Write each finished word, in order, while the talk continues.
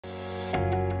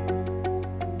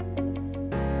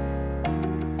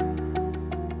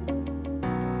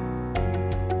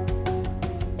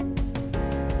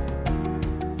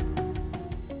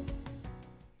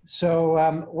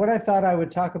So what I thought I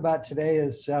would talk about today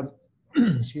is,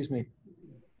 excuse me,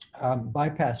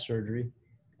 bypass surgery.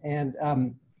 And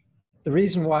the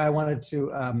reason why I wanted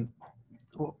to,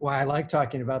 why I like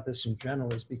talking about this in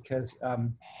general is because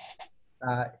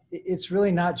it's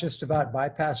really not just about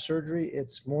bypass surgery.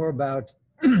 It's more about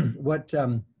what,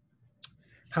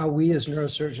 how we as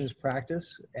neurosurgeons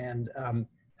practice and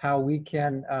how we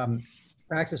can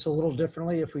practice a little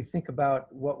differently if we think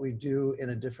about what we do in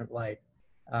a different light.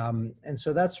 And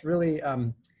so that's really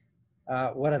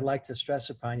what I'd like to stress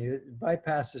upon you.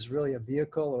 Bypass is really a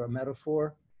vehicle or a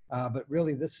metaphor, but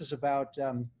really this is about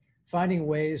finding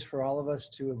ways for all of us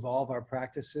to evolve our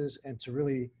practices and to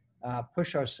really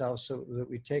push ourselves so that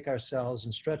we take ourselves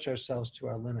and stretch ourselves to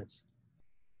our limits.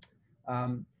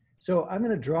 So I'm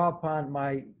going to draw upon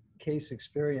my case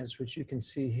experience, which you can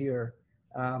see here.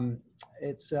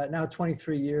 It's now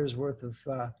 23 years worth of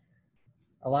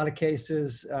a lot of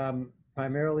cases,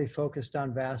 primarily focused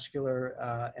on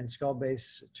vascular and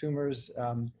skull-base tumors.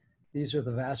 These are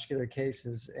the vascular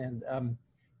cases. And,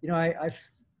 you know, I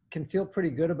can feel pretty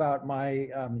good about my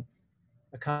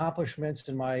accomplishments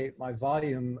and my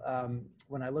volume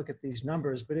when I look at these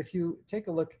numbers. But if you take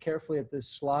a look carefully at this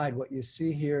slide, what you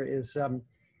see here is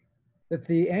that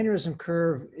the aneurysm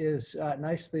curve is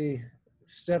nicely,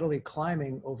 steadily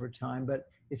climbing over time. But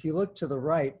if you look to the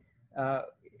right,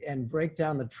 and break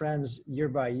down the trends year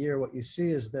by year, what you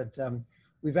see is that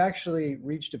we've actually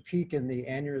reached a peak in the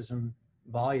aneurysm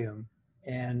volume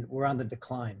and we're on the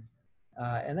decline.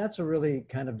 And that's a really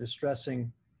kind of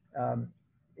distressing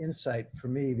insight for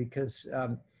me because,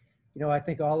 you know, I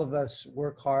think all of us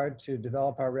work hard to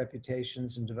develop our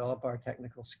reputations and develop our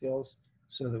technical skills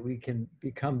so that we can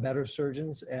become better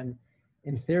surgeons. And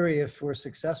in theory, if we're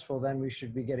successful, then we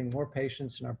should be getting more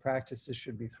patients and our practices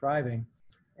should be thriving.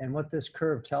 And what this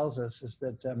curve tells us is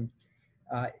that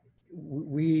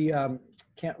we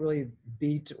can't really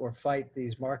beat or fight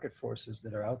these market forces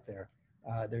that are out there.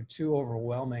 They're too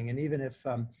overwhelming. And even if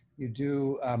you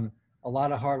do a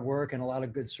lot of hard work and a lot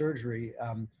of good surgery,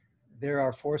 there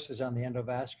are forces on the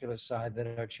endovascular side that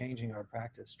are changing our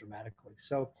practice dramatically.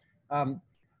 So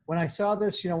when I saw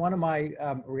this, you know, one of my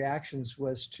reactions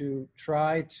was to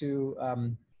try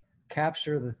to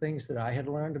capture the things that I had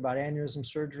learned about aneurysm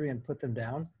surgery and put them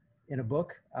down in a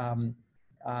book. And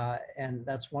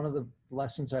that's one of the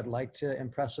lessons I'd like to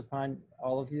impress upon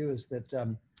all of you is that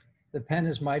the pen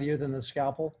is mightier than the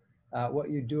scalpel. What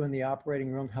you do in the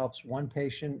operating room helps one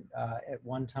patient at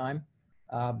one time.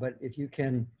 But if you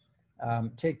can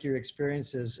take your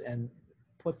experiences and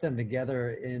put them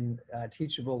together in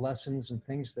teachable lessons and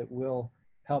things that will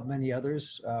help many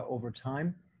others over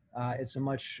time, it's a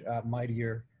much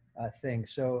mightier thing.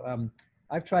 So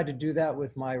I've tried to do that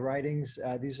with my writings.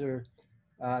 These are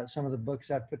some of the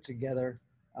books I've put together.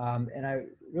 And I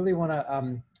really want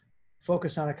to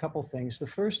focus on a couple things. The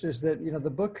first is that, you know,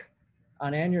 the book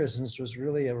on aneurysms was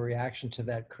really a reaction to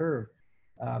that curve.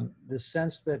 The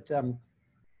sense that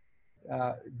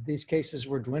these cases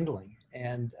were dwindling.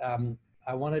 And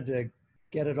I wanted to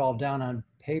get it all down on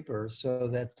paper so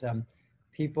that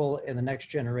people in the next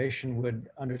generation would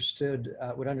understand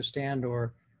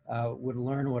or would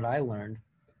learn what I learned.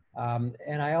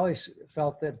 And I always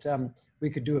felt that we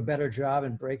could do a better job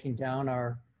in breaking down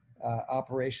our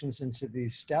operations into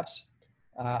these steps.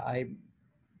 I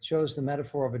chose the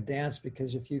metaphor of a dance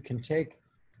because if you can take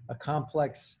a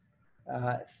complex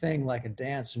thing like a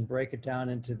dance and break it down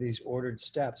into these ordered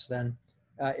steps, then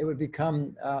it would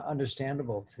become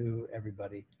understandable to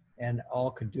everybody and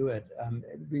all could do it.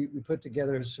 We put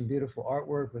together some beautiful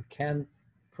artwork with Ken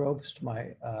Probst,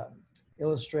 my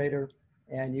illustrator,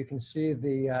 and you can see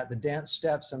the dance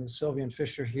steps on the Sylvian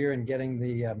fissure here and getting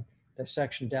the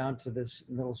dissection down to this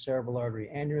middle cerebral artery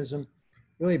aneurysm,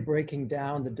 really breaking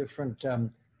down the different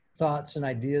thoughts and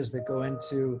ideas that go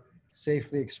into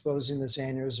safely exposing this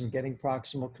aneurysm, getting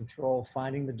proximal control,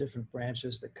 finding the different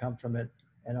branches that come from it,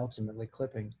 and ultimately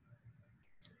clipping.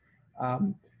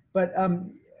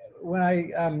 When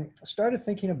I started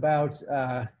thinking about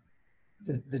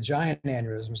the giant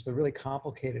aneurysms, the really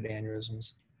complicated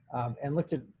aneurysms, and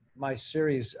looked at my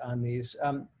series on these,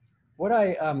 what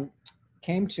I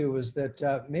came to was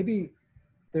that maybe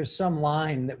there's some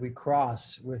line that we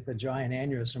cross with the giant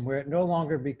aneurysm where it no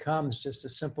longer becomes just a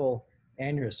simple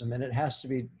aneurysm and it has to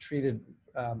be treated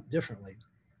differently.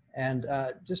 And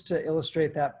just to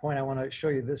illustrate that point, I want to show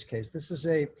you this case. This is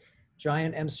a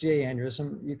giant MCA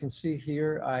aneurysm. You can see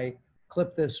here, I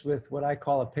clipped this with what I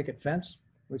call a picket fence.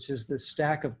 which is the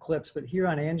stack of clips. But here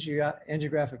on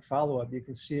angiographic follow-up, you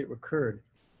can see it recurred.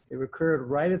 It recurred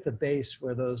right at the base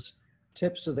where those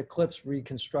tips of the clips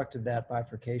reconstructed that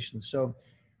bifurcation. So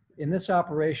in this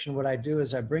operation, what I do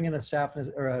is I bring in a saphenous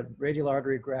or a radial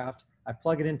artery graft, I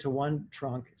plug it into one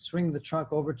trunk, swing the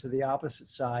trunk over to the opposite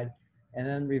side, and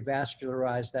then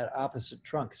revascularize that opposite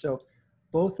trunk. So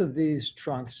both of these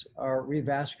trunks are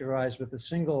revascularized with a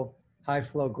single high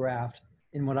flow graft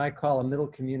in what I call a middle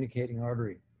communicating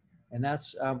artery. And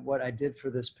that's what I did for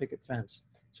this picket fence.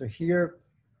 So here,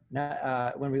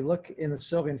 now, when we look in the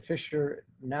Sylvian fissure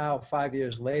now 5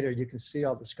 years later, you can see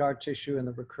all the scar tissue and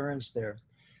the recurrence there.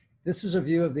 This is a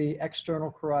view of the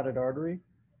external carotid artery.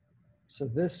 So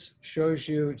this shows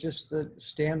you just the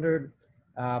standard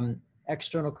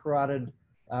external carotid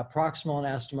proximal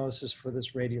anastomosis for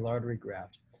this radial artery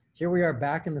graft. Here we are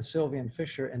back in the Sylvian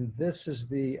fissure, and this is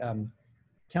the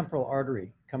temporal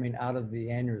artery coming out of the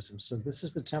aneurysm. So this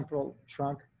is the temporal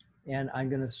trunk, and I'm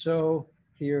going to sew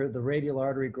here the radial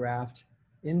artery graft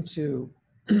into,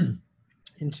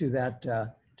 into that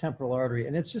temporal artery.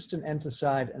 And it's just an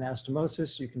end-to-side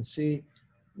anastomosis. You can see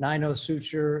 9-0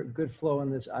 suture, good flow in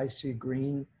this icy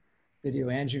green video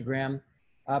angiogram.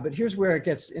 But here's where it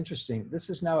gets interesting. This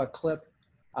is now a clip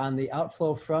on the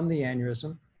outflow from the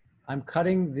aneurysm. I'm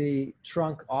cutting the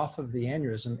trunk off of the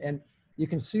aneurysm, and you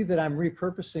can see that I'm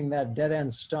repurposing that dead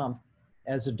end stump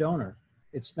as a donor.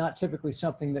 It's not typically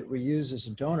something that we use as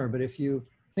a donor, but if you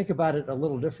think about it a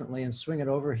little differently and swing it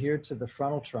over here to the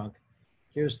frontal trunk,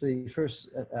 here's the first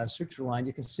suture line,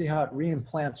 you can see how it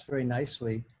reimplants very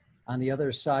nicely on the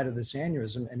other side of this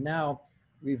aneurysm, and now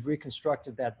we've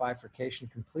reconstructed that bifurcation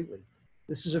completely.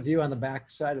 This is a view on the back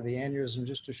side of the aneurysm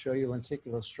just to show you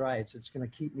lenticular striates. It's going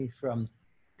to keep me from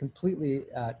completely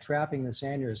trapping this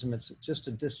aneurysm. It's just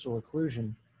a distal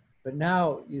occlusion. But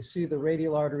now you see the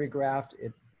radial artery graft.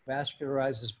 It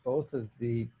vascularizes both of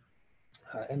the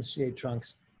MCA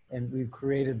trunks, and we've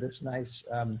created this nice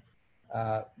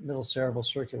middle cerebral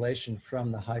circulation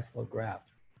from the high flow graft.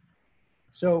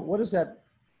 So what does that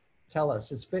tell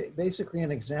us? It's basically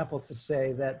an example to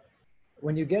say that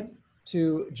when you get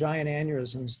to giant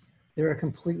aneurysms, they're a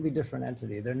completely different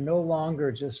entity. They're no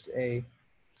longer just a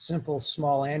simple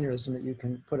small aneurysm that you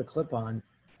can put a clip on,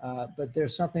 but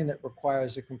there's something that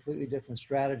requires a completely different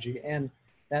strategy, and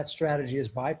that strategy is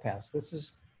bypass. This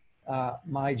is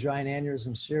my giant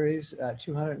aneurysm series,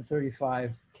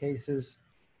 235 cases,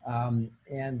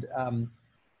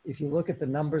 if you look at the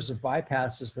numbers of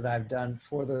bypasses that I've done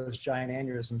for those giant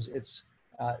aneurysms, it's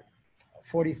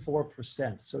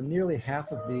 44%. So nearly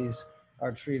half of these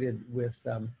are treated with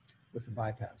a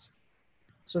bypass.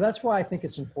 So that's why I think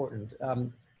it's important.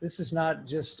 This is not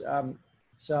just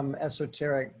some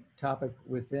esoteric topic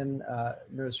within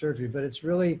neurosurgery, but it's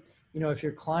really, you know, if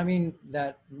you're climbing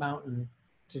that mountain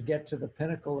to get to the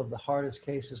pinnacle of the hardest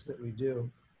cases that we do,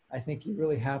 I think you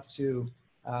really have to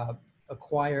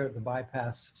acquire the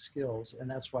bypass skills, and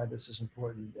that's why this is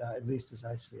important, at least as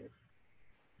I see it.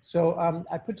 So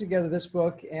I put together this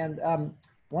book, and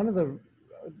one of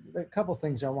a couple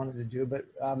things I wanted to do, but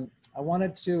I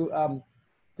wanted to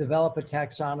develop a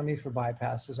taxonomy for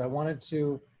bypasses. I wanted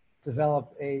to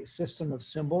develop a system of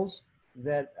symbols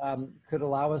that could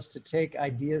allow us to take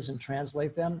ideas and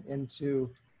translate them into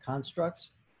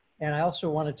constructs. And I also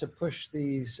wanted to push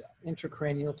these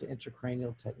intracranial to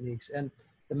intracranial techniques. And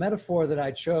the metaphor that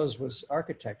I chose was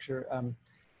architecture.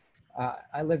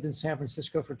 I lived in San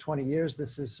Francisco for 20 years.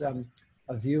 This is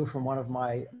a view from one of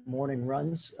my morning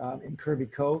runs in Kirby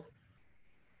Cove.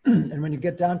 And when you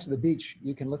get down to the beach,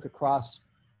 you can look across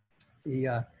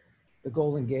the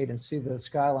Golden Gate and see the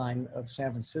skyline of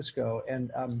San Francisco.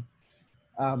 And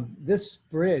this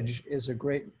bridge is a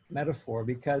great metaphor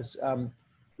because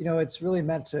you know, it's really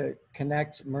meant to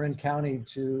connect Marin County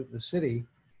to the city.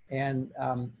 And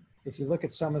if you look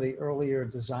at some of the earlier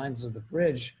designs of the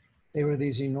bridge, they were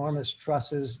these enormous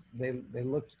trusses. They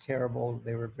looked terrible.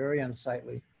 They were very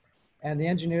unsightly. And the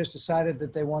engineers decided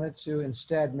that they wanted to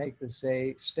instead make this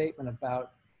a statement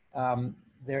about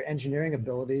their engineering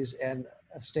abilities and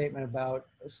a statement about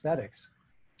aesthetics.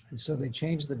 And so they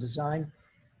changed the design.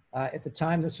 At the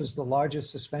time, this was the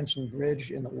largest suspension bridge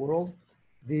in the world.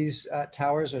 These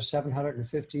towers are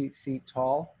 750 feet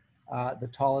tall, the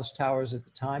tallest towers at the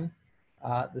time.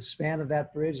 The span of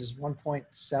that bridge is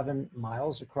 1.7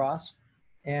 miles across,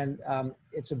 and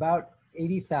it's about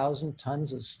 80,000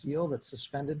 tons of steel that's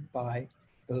suspended by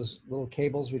those little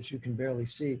cables, which you can barely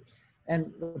see.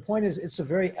 And the point is, it's a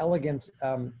very elegant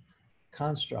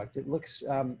construct. It looks,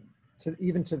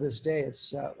 even to this day,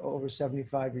 it's over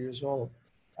 75 years old.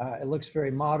 It looks very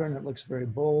modern, it looks very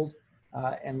bold,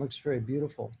 and looks very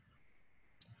beautiful.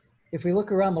 If we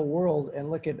look around the world and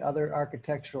look at other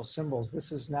architectural symbols,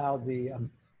 this is now the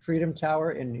Freedom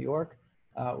Tower in New York,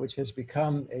 which has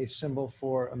become a symbol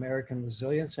for American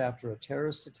resilience after a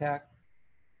terrorist attack.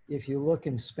 If you look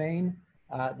in Spain,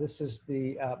 this is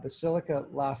the Basilica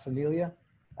La Familia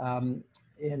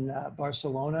in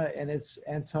Barcelona, and it's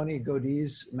Antoni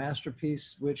Gaudí's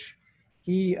masterpiece, which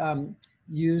he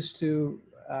used to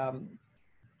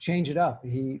change it up.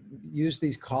 He used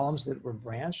these columns that were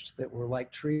branched, that were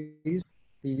like trees.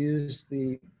 He used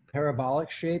the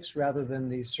parabolic shapes rather than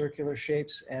these circular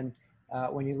shapes. And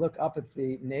when you look up at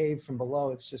the nave from below,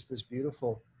 it's just this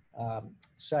beautiful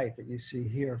site that you see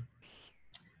here.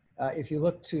 If you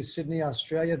look to Sydney,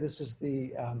 Australia, this is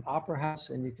the Opera House,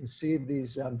 and you can see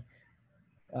these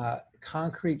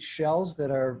concrete shells that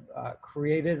are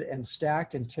created and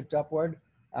stacked and tipped upward.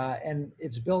 And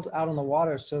it's built out on the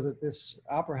water so that this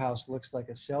opera house looks like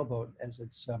a sailboat as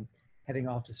it's heading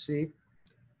off to sea.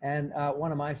 And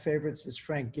one of my favorites is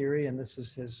Frank Gehry, and this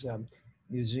is his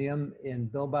museum in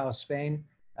Bilbao, Spain,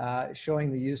 showing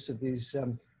the use of these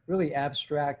really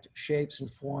abstract shapes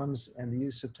and forms and the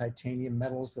use of titanium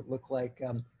metals that look like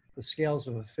the scales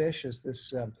of a fish as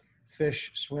this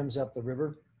fish swims up the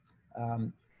river.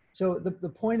 So the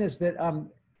point is that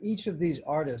each of these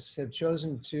artists have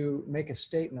chosen to make a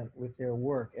statement with their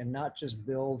work and not just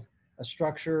build a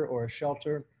structure or a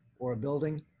shelter or a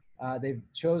building. They've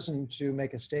chosen to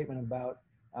make a statement about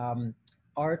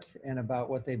art and about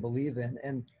what they believe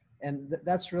in. And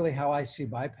that's really how I see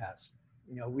Bypass.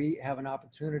 You know, we have an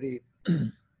opportunity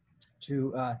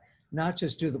to not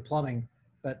just do the plumbing,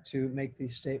 but to make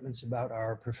these statements about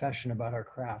our profession, about our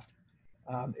craft.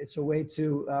 It's a way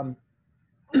to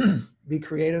be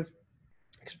creative,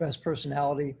 express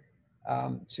personality,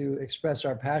 to express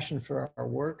our passion for our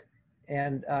work.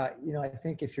 And, you know, I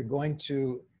think if you're going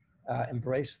to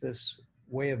embrace this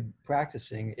way of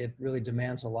practicing, it really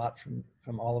demands a lot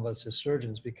from all of us as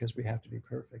surgeons because we have to be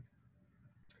perfect.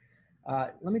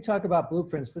 Let me talk about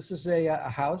blueprints. This is a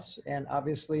house, and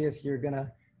obviously if you're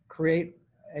gonna create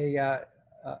a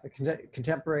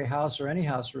contemporary house or any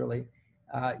house really,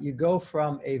 you go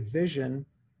from a vision,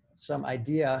 some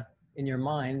idea in your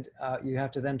mind, you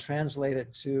have to then translate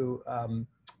it to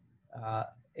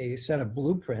a set of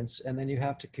blueprints, and then you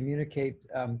have to communicate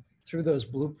through those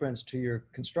blueprints to your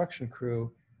construction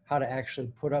crew how to actually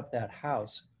put up that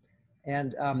house.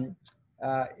 And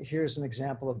here's an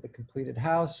example of the completed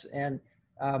house. And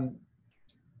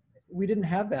we didn't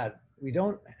have that. We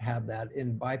don't have that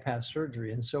in bypass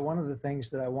surgery. And so one of the things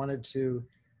that I wanted to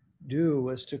do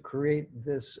was to create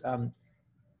this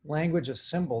language of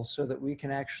symbols so that we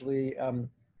can actually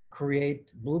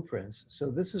create blueprints. So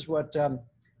this is what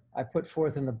I put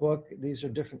forth in the book. These are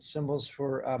different symbols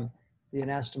for the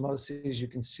anastomoses. You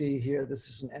can see here, this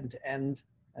is an end-to-end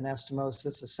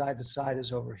anastomosis. A side-to-side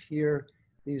is over here.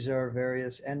 These are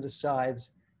various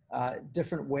end-to-sides,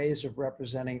 different ways of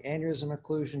representing aneurysm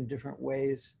occlusion, different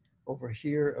ways over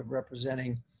here of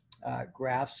representing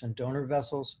grafts and donor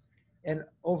vessels. And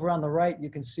over on the right, you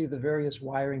can see the various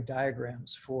wiring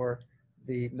diagrams for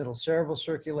the middle cerebral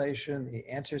circulation, the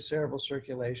anterior cerebral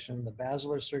circulation, the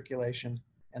basilar circulation,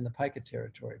 and the pica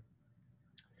territory.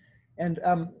 And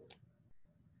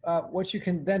what you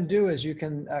can then do is you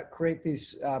can create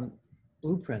these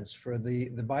blueprints for the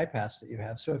bypass that you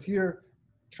have. So if you're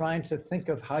trying to think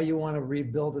of how you want to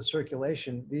rebuild the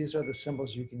circulation, these are the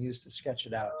symbols you can use to sketch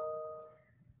it out.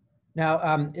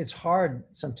 Now, it's hard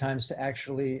sometimes to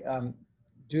actually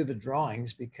do the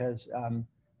drawings because,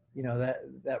 you know,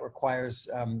 that requires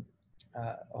a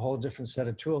whole different set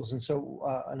of tools. And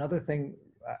so another thing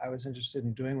I was interested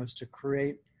in doing was to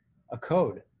create a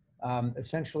code,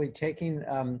 essentially taking,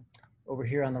 over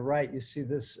here on the right, you see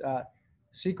this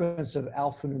sequence of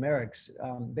alphanumerics,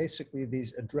 basically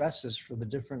these addresses for the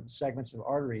different segments of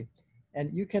artery.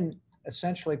 And you can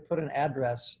essentially put an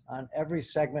address on every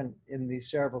segment in the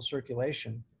cerebral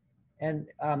circulation. And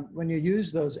when you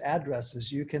use those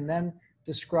addresses, you can then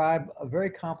describe a very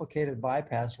complicated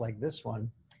bypass like this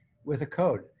one with a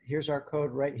code. Here's our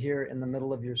code right here in the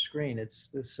middle of your screen. It's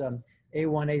this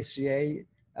A1ACA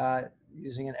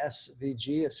using an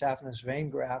SVG, a saphenous vein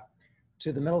graft,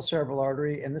 to the middle cerebral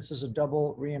artery. And this is a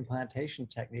double reimplantation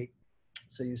technique.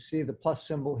 So you see the plus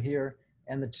symbol here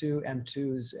and the two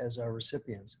M2s as our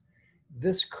recipients.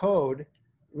 This code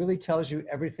really tells you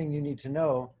everything you need to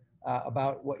know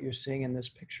about what you're seeing in this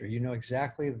picture. You know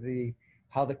exactly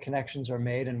how the connections are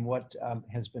made and what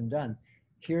has been done.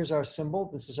 Here's our symbol.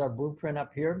 This is our blueprint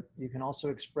up here. You can also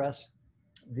express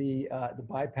the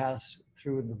bypass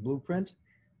through the blueprint.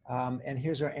 And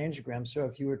here's our angiogram. So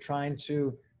if you were trying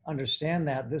to understand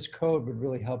that, this code would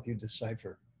really help you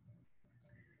decipher.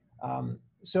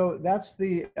 So that's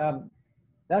the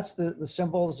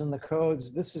symbols and the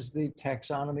codes. This is the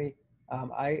taxonomy.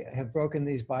 I have broken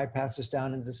these bypasses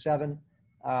down into 7,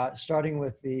 starting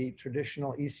with the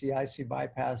traditional ECIC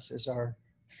bypass as our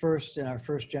first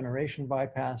generation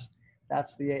bypass.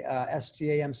 That's the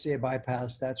STA-MCA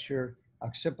bypass. That's your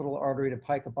occipital artery to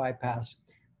pica bypass.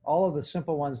 All of the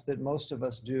simple ones that most of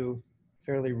us do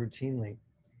fairly routinely.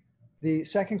 The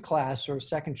second class or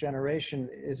second generation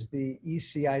is the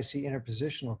ECIC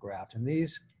interpositional graft. And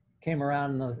these came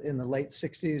around in the late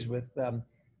 60s with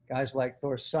guys like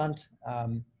Thor Sundt,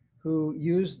 who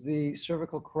used the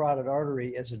cervical carotid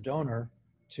artery as a donor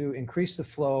to increase the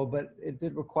flow, but it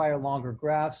did require longer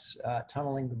grafts,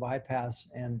 tunneling the bypass,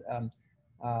 and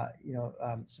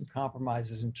some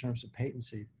compromises in terms of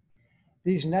patency.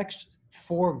 These next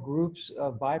 4 groups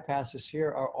of bypasses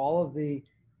here are all of the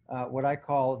what I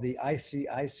call the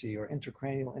IC-IC or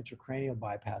intracranial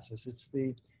bypasses. It's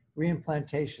the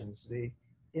reimplantations, the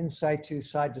in situ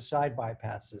side-to-side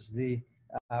bypasses, the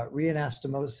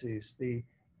reanastomoses, the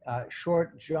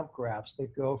short jump grafts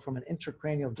that go from an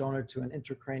intracranial donor to an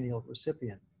intracranial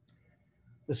recipient.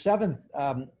 The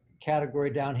 7th category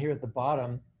down here at the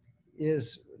bottom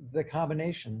is the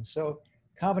combination. So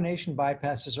combination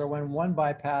bypasses are when one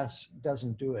bypass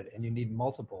doesn't do it and you need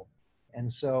multiple. And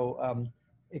so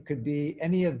it could be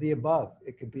any of the above.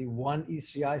 It could be 1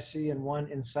 ECIC and 1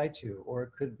 in situ, or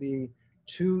it could be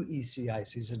 2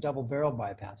 ECICs, a double barrel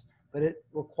bypass, but it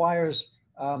requires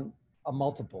a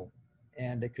multiple.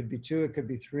 And it could be 2, it could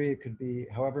be 3, it could be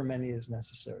however many is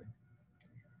necessary.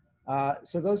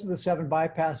 So those are the 7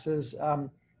 bypasses.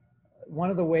 One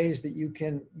of the ways that you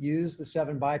can use the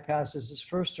 7 bypasses is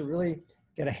first to really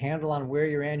get a handle on where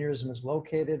your aneurysm is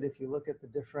located. If you look at the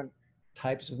different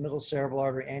types of middle cerebral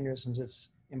artery aneurysms, it's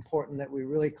important that we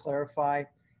really clarify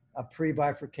a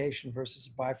pre-bifurcation versus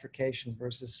a bifurcation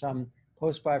versus some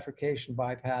post-bifurcation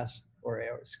bypass or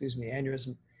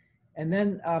aneurysm. And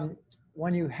then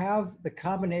when you have the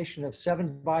combination of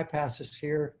 7 bypasses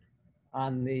here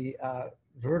on the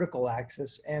vertical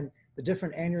axis and the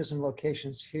different aneurysm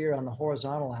locations here on the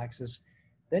horizontal axis,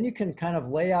 then you can kind of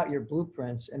lay out your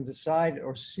blueprints and decide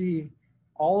or see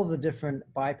all of the different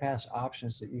bypass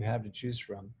options that you have to choose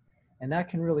from. And that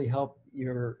can really help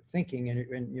your thinking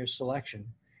and your selection.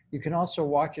 You can also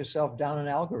walk yourself down an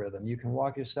algorithm. You can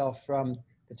walk yourself from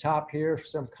the top here,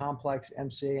 some complex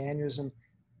MCA aneurysm,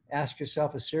 ask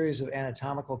yourself a series of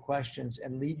anatomical questions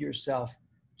and lead yourself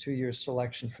to your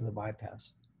selection for the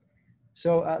bypass.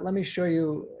 So let me show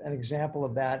you an example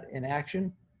of that in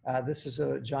action. This is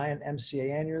a giant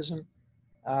MCA aneurysm.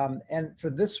 And for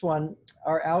this one,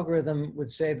 our algorithm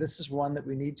would say this is one that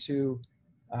we need to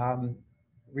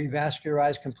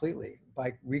revascularize completely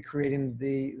by recreating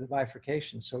the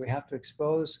bifurcation. So we have to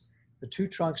expose the 2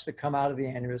 trunks that come out of the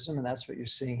aneurysm, and that's what you're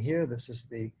seeing here. This is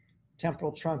the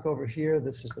temporal trunk over here.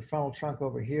 This is the frontal trunk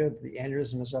over here. The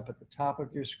aneurysm is up at the top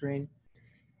of your screen.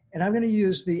 And I'm going to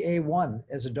use the A1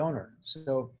 as a donor.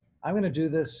 So I'm going to do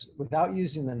this without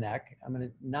using the neck. I'm going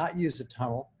to not use a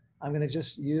tunnel. I'm going to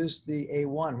just use the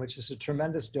A1, which is a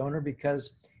tremendous donor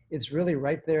because it's really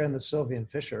right there in the sylvian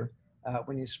fissure.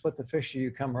 When you split the fissure, you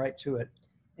come right to it.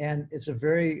 And it's a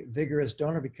very vigorous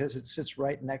donor because it sits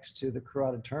right next to the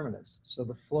carotid terminus. So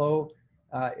the flow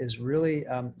is really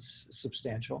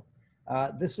substantial.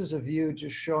 This is a view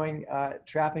just showing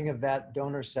trapping of that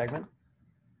donor segment.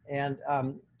 And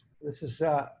this is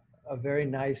a very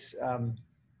nice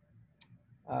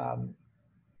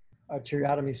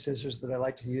arteriotomy scissors that I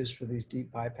like to use for these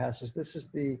deep bypasses. This is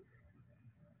the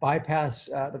bypass,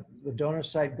 the donor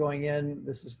site going in.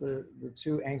 This is the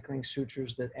 2 anchoring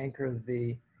sutures that anchor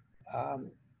the,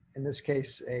 in this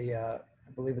case, I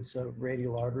believe it's a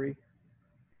radial artery.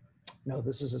 No,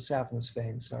 this is a saphenous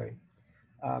vein, sorry.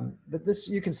 But this,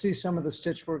 you can see some of the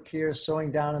stitch work here,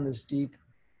 sewing down in this deep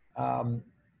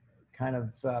kind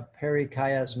of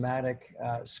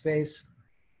perichiasmatic space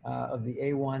of the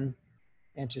A1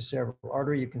 anterocerebral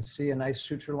artery. You can see a nice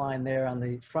suture line there on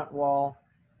the front wall.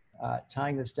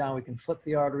 Tying this down, we can flip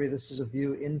the artery. This is a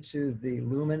view into the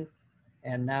lumen.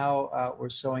 And now we're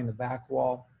sewing the back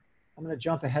wall. I'm going to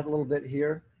jump ahead a little bit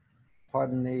here.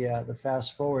 Pardon the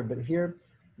fast forward, but here,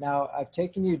 now I've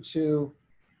taken you to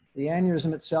the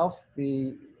aneurysm itself.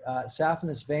 The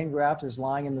saphenous vein graft is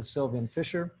lying in the sylvian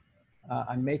fissure.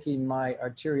 I'm making my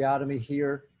arteriotomy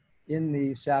here in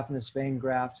the saphenous vein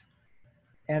graft.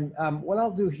 And what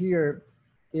I'll do here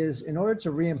is, in order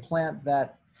to reimplant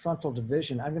that frontal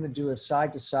division, I'm going to do a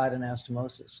side-to-side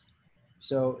anastomosis.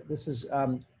 So this is 2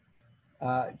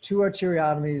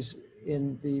 arteriotomies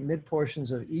in the mid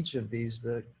portions of each of these,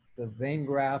 the vein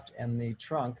graft and the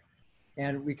trunk.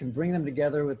 And we can bring them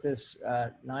together with this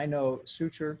 9-0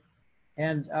 suture.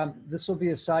 And this will be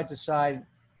a side-to-side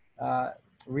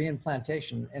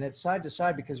reimplantation. And it's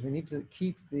side-to-side because we need to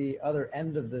keep the other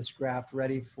end of this graft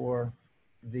ready for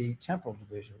the temporal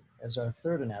division as our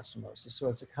third anastomosis. So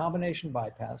it's a combination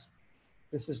bypass.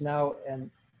 This is now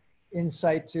an in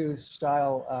situ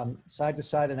style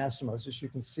side-to-side anastomosis. You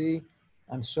can see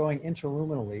I'm showing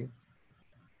interluminally.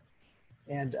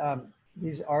 And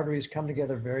these arteries come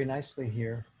together very nicely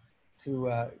here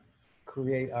to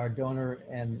create our donor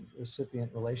and recipient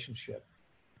relationship.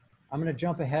 I'm going to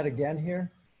jump ahead again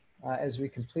here as we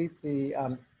complete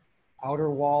the outer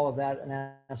wall of that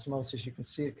anastomosis. You can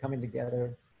see it coming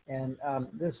together. And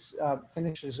this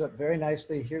finishes up very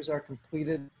nicely. Here's our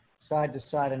completed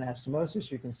side-to-side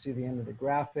anastomosis. You can see the end of the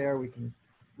graft there. We can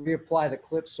reapply the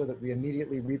clips so that we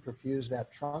immediately reperfuse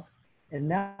that trunk. And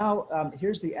now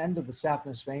here's the end of the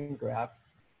saphenous vein graft.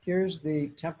 Here's the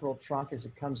temporal trunk as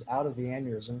it comes out of the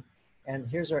aneurysm. And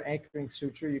here's our anchoring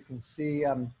suture. You can see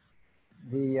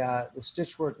the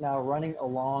stitch work now running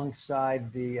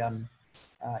alongside the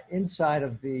inside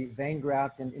of the vein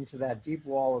graft and into that deep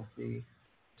wall of the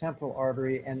temporal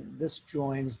artery. And this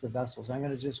joins the vessels. I'm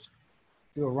going to just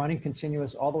do a running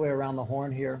continuous all the way around the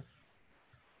horn here.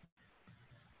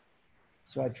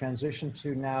 So I transition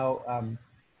to now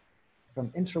from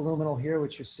interluminal here,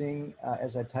 which you're seeing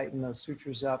as I tighten those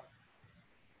sutures up.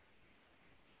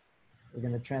 We're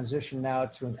going to transition now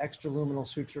to an extraluminal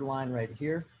suture line right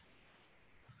here.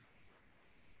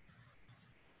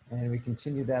 And we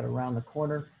continue that around the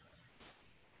corner.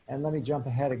 And let me jump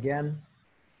ahead again.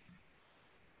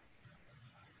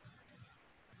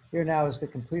 Here now is the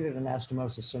completed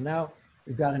anastomosis. So now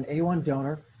we've got an A1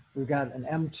 donor, we've got an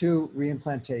M2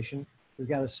 reimplantation, we've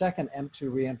got a second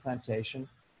M2 reimplantation,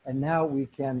 and now we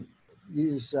can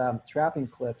use trapping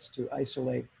clips to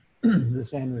isolate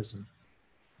this aneurysm.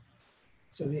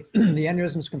 So the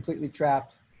aneurysm is completely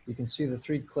trapped. You can see the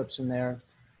 3 clips in there.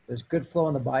 There's good flow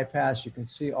in the bypass. You can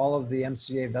see all of the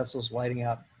MCA vessels lighting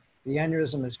up. The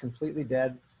aneurysm is completely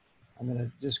dead. I'm going to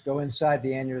just go inside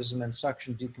the aneurysm and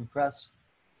suction decompress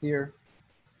here.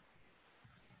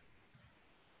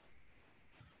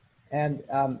 And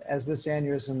as this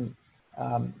aneurysm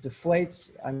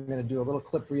deflates, I'm going to do a little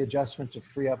clip readjustment to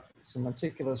free up some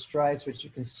lenticular striates, which you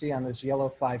can see on this yellow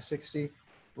 560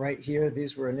 right here.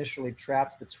 These were initially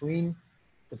trapped between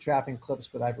the trapping clips,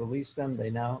 but I've released them. They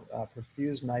now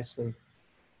perfuse nicely.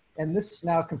 And this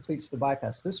now completes the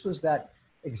bypass. This was that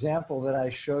example that I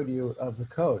showed you of the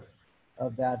code,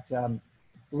 of that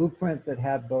blueprint that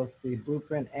had both the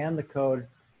blueprint and the code.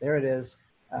 There it is.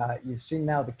 You've seen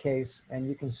now the case, and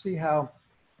you can see how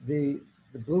the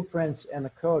blueprints and the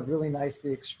code really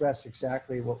nicely express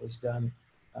exactly what was done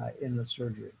in the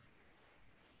surgery.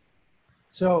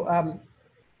 So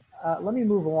let me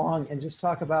move along and just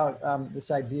talk about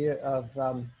this idea of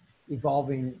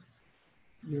evolving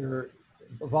the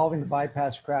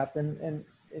bypass craft and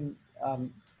in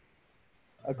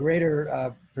a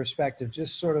greater perspective,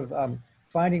 just sort of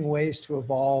finding ways to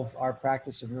evolve our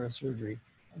practice of neurosurgery.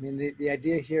 I mean, the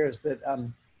idea here is that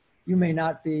you may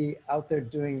not be out there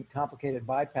doing complicated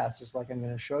bypasses like I'm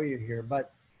going to show you here,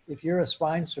 but if you're a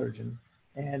spine surgeon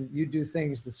and you do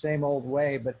things the same old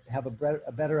way, but have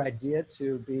a better idea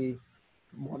to be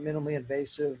more minimally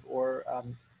invasive or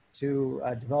to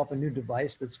develop a new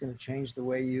device that's going to change the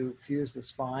way you fuse the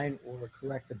spine or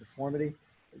correct the deformity,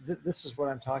 this is what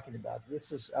I'm talking about.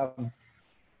 This is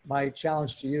my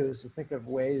challenge to you, is to think of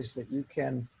ways that you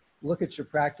can look at your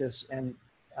practice and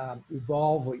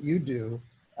evolve what you do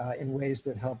in ways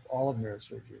that help all of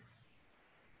neurosurgery.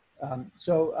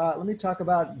 So let me talk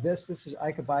about this. This is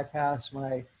ICA bypass. When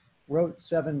I wrote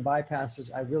 7 bypasses,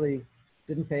 I really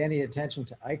didn't pay any attention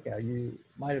to ICA. You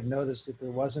might have noticed that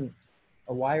there wasn't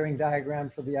a wiring diagram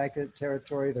for the ICA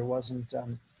territory. There weren't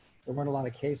a lot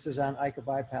of cases on ICA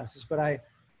bypasses, but I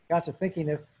got to thinking,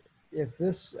 if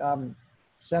this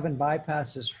 7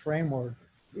 bypasses framework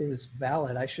is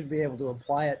valid, I should be able to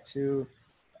apply it to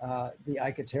the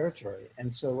ICA territory.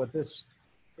 And so what this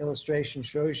illustration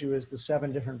shows you is the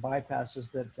 7 different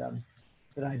bypasses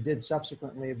that I did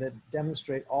subsequently that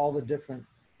demonstrate all the different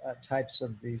types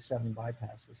of the 7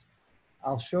 bypasses.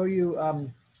 I'll show you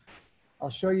an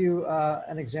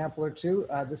example or two.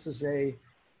 This is a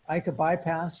ICA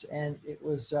bypass, and it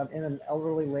was in an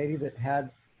elderly lady that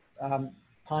had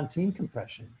pontine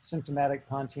compression, symptomatic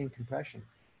pontine compression.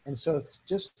 And so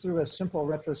just through a simple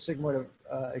retrosigmoid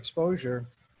exposure,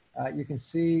 you can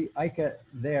see ICA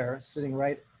there sitting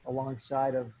right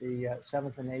alongside of the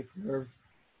 7th and 8th nerve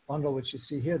bundle, which you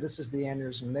see here. This is the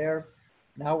aneurysm there.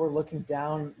 Now we're looking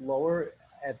down lower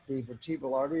at the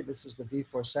vertebral artery. This is the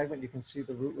V4 segment. You can see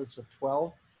the rootlets of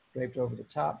 12 draped over the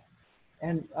top.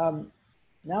 And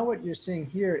now what you're seeing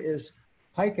here is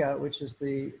pica, which is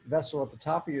the vessel at the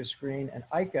top of your screen, and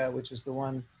ica, which is the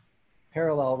one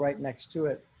parallel right next to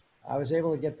it. I was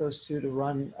able to get those two to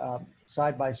run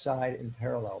side by side in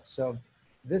parallel. So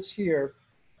this here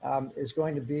is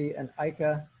going to be an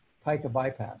ica-pica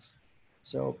bypass.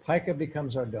 So pica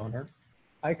becomes our donor,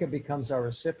 ica becomes our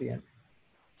recipient,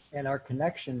 and our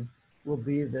connection will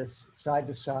be this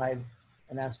side-to-side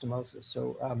anastomosis.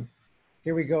 So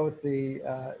here we go with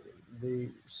the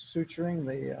suturing,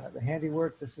 the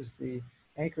handiwork. This is the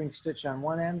anchoring stitch on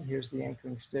one end. Here's the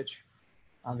anchoring stitch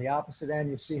on the opposite end.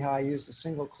 You see how I used a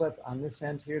single clip on this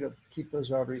end here to keep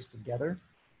those arteries together.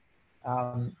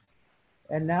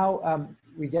 And now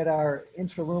we get our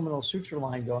intraluminal suture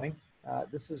line going.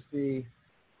 This is the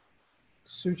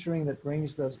suturing that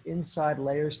brings those inside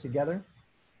layers together.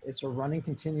 It's a running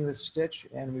continuous stitch,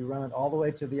 and we run it all the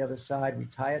way to the other side. We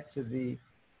tie it to the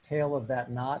tail of that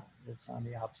knot that's on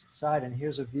the opposite side. And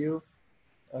here's a view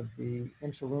of the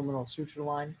intraluminal suture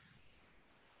line.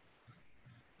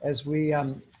 As we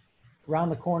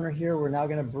round the corner here, we're now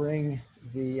going to bring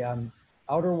the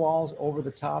outer walls over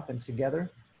the top and together.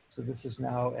 So this is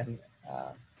now an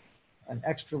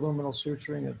extraluminal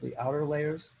suturing of the outer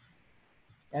layers.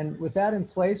 And with that in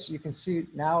place, you can see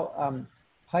now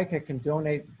pica can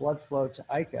donate blood flow to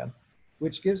ica,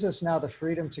 which gives us now the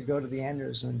freedom to go to the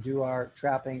aneurysm and do our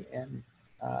trapping and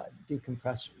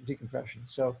decompression.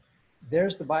 So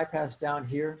there's the bypass down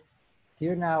here.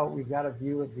 Here now we've got a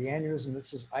view of the aneurysm.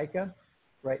 This is ica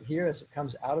right here. As it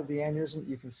comes out of the aneurysm,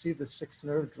 you can see the sixth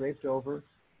nerve draped over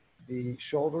the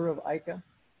shoulder of ica.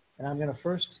 And I'm going to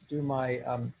first do my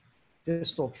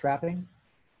distal trapping.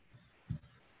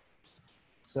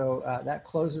 So that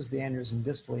closes the aneurysm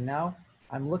distally. Now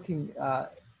I'm looking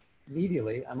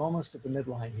medially. I'm almost at the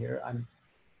midline here. I'm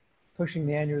pushing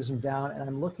the aneurysm down, and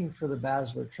I'm looking for the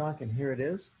basilar trunk, and here it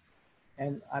is.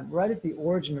 And I'm right at the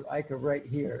origin of ica right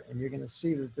here, and you're going to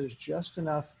see that there's just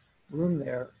enough room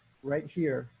there right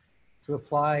here to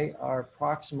apply our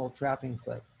proximal trapping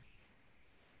clip.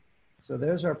 So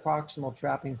there's our proximal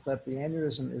trapping clip. The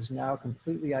aneurysm is now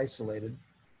completely isolated.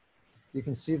 You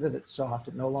can see that it's soft.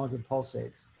 It no longer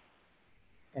pulsates.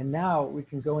 And now we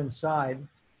can go inside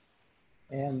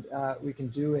and we can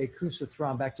do a CUSA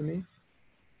thrombectomy.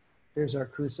 Here's our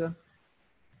CUSA.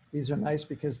 These are nice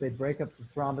because they break up the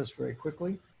thrombus very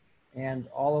quickly, and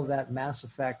all of that mass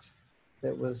effect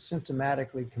that was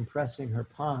symptomatically compressing her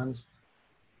pons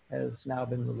has now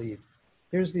been relieved.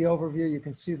 Here's the overview. You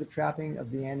can see the trapping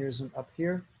of the aneurysm up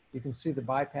here. You can see the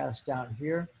bypass down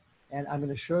here. And I'm going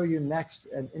to show you next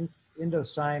an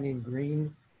indocyanine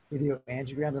green video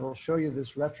angiogram that will show you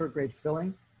this retrograde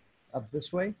filling up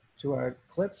this way to our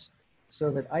clips,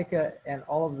 so that ica and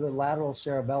all of the lateral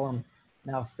cerebellum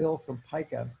now fill from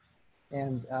pica.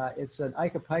 And it's an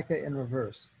ica-pica in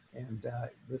reverse. And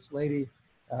this lady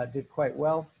did quite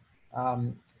well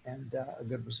and a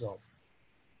good result.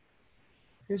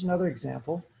 Here's another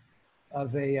example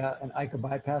of an ica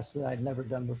bypass that I'd never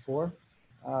done before.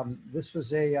 This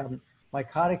was a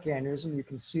mycotic aneurysm. You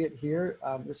can see it here.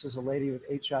 This was a lady with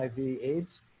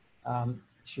HIV/AIDS.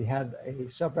 She had a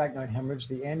subarachnoid hemorrhage.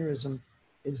 The aneurysm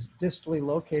is distally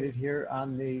located here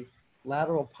on the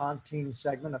lateral pontine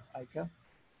segment of ica.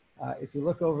 If you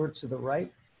look over to the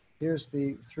right, here's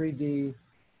the 3D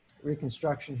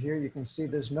reconstruction here. You can see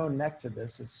there's no neck to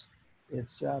this.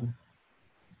 It's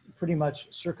pretty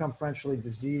much circumferentially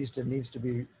diseased and needs to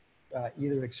be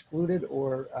either excluded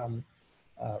or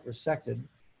resected.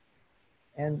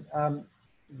 And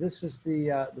this is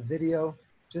the video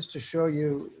just to show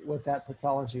you what that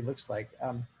pathology looks like.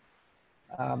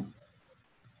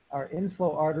 Our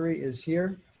inflow artery is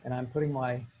here, and I'm putting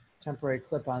my temporary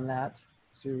clip on that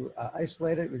to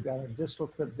isolate it. We've got a distal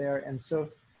clip there. And so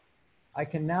I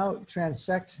can now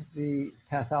transect the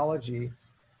pathology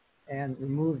and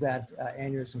remove that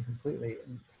aneurysm completely.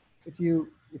 If you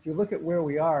look at where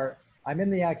we are, I'm in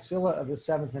the axilla of the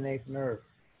 7th and 8th nerve.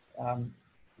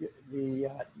 The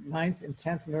 9th and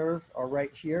 10th nerve are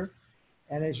right here.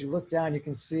 And as you look down, you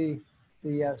can see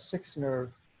the 6th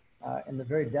nerve in the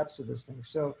very depths of this thing.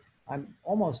 So I'm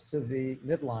almost to the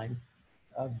midline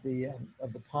of the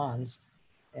pons.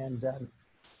 And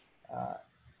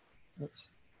oops.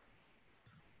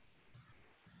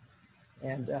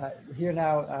 And here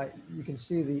now, you can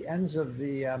see the ends of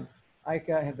the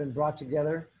ica have been brought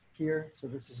together here. So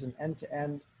this is an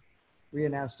end-to-end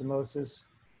reanastomosis.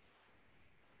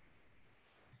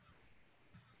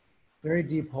 Very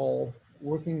deep hole,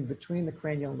 working between the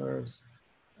cranial nerves.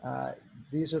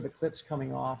 These are the clips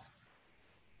coming off.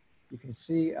 You can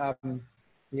see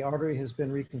the artery has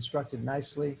been reconstructed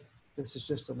nicely. This is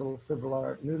just a little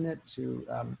fibrillar movement to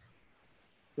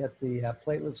get the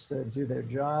platelets to do their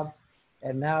job.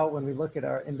 And now when we look at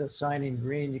our indocyanine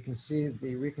green, you can see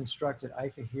the reconstructed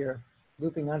ICA here,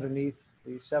 looping underneath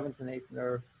the 7th and 8th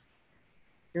nerve.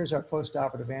 Here's our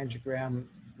postoperative angiogram.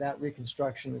 That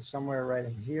reconstruction is somewhere right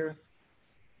in here.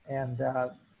 And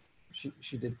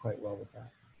she did quite well with that.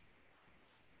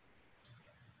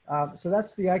 So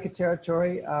that's the ICA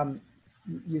territory.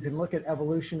 You can look at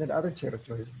evolution in other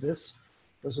territories. This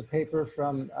was a paper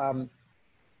from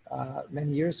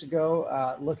many years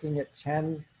ago looking at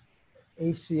 10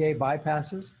 ACA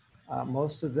bypasses.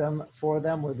 Most of them, 4 of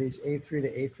them, were these A3 to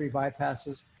A3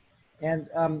 bypasses. And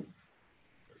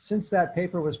since that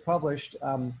paper was published,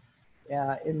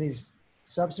 in these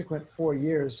subsequent 4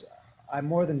 years, I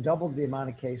more than doubled the amount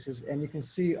of cases, and you can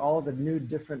see all of the new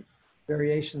different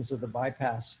variations of the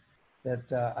bypass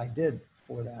that I did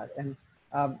for that. And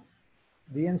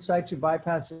the in situ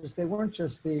bypasses, they weren't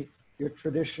just your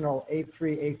traditional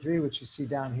A3, which you see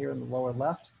down here in the lower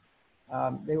left.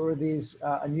 They were these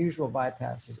unusual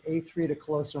bypasses, A3 to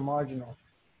callosal marginal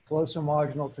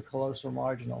to callosal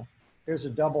marginal. Here's a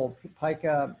double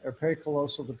pica or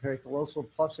pericallosal to pericallosal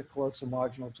plus a callosal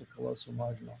marginal to callosal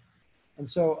marginal. And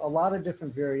so a lot of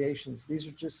different variations. These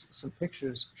are just some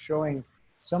pictures showing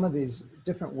some of these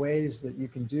different ways that you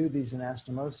can do these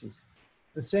anastomoses.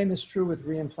 The same is true with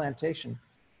reimplantation.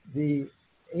 The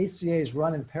ACAs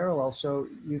run in parallel, so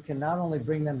you can not only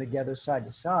bring them together side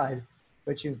to side,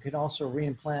 but you can also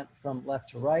reimplant from left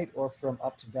to right or from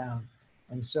up to down.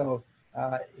 And so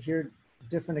here are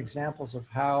different examples of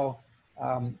how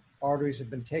arteries have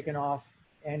been taken off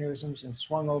aneurysms and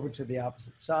swung over to the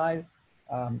opposite side.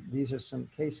 These are some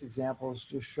case examples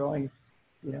just showing,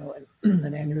 you know,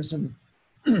 an aneurysm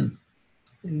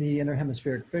in the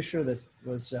interhemispheric fissure that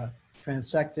was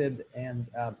transected and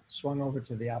swung over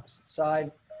to the opposite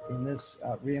side. In this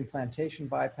reimplantation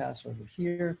bypass over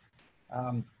here.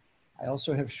 I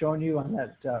also have shown you on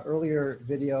that earlier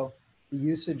video the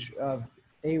usage of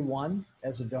A1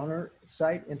 as a donor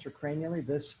site intracranially.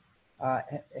 This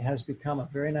has become a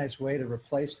very nice way to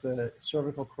replace the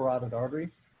cervical carotid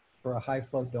artery for a high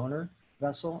flow donor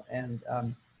vessel. And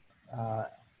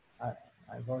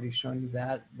I've already shown you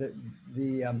that.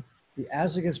 The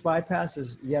azygous bypass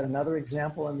is yet another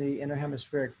example in the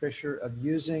interhemispheric fissure of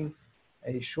using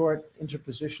a short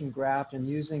interposition graft and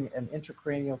using an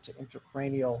intracranial to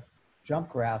intracranial jump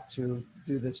graft to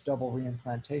do this double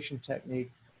reimplantation technique.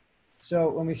 So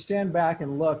when we stand back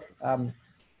and look,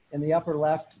 in the upper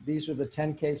left, these are the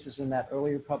 10 cases in that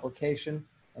earlier publication,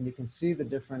 and you can see the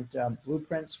different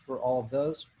blueprints for all of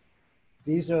those.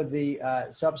 These are the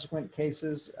subsequent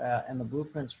cases and the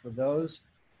blueprints for those,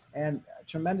 and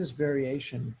tremendous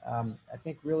variation. I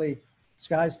think really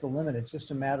sky's the limit. It's just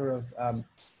a matter of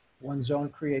one's own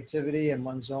creativity and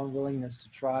one's own willingness to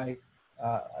try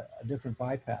a different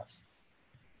bypass.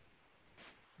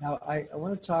 Now, I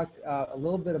want to talk a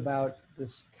little bit about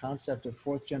this concept of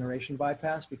 4th generation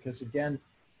bypass, because again,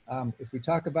 if we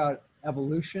talk about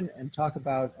evolution and talk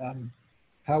about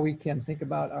how we can think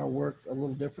about our work a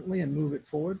little differently and move it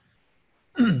forward,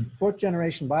 4th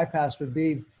generation bypass would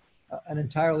be an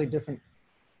entirely different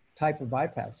type of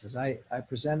bypasses. I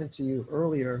presented to you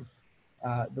earlier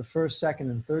the 1st,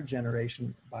 2nd, and 3rd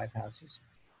generation bypasses.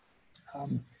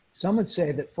 Some would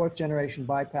say that 4th generation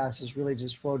bypass is really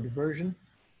just flow diversion.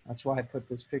 That's why I put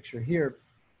this picture here.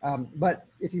 But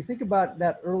if you think about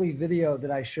that early video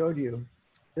that I showed you,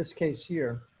 this case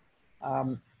here,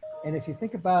 and if you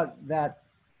think about that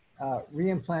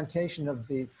reimplantation of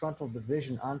the frontal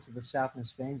division onto the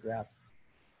saphenous vein graft,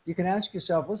 you can ask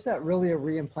yourself, was that really a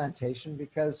reimplantation?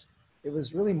 Because it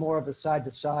was really more of a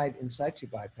side-to-side in situ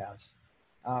bypass.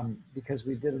 Because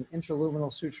we did an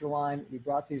intraluminal suture line, we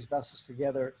brought these vessels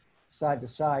together side to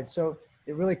side. So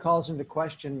it really calls into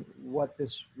question what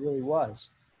this really was.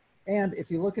 And if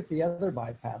you look at the other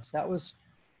bypass, that was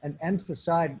an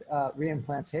end-to-side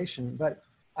reimplantation, but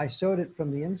I sewed it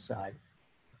from the inside.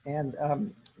 And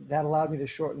that allowed me to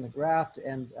shorten the graft,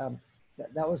 and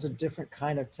that was a different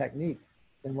kind of technique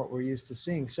than what we're used to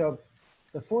seeing. So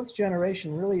the 4th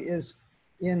generation really is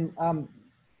in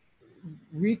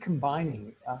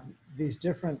recombining these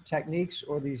different techniques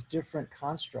or these different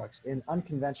constructs in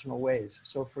unconventional ways.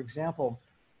 So for example,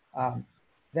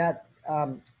 that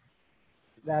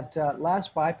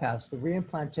last bypass, the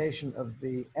reimplantation of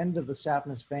the end of the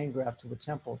saphenous vein graft to the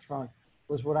temporal trunk,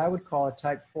 was what I would call a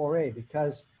type 4A,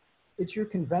 because it's your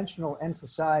conventional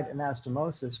end-to-side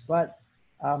anastomosis, but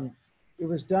it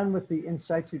was done with the in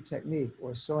situ technique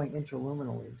or sewing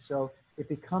intraluminally. So it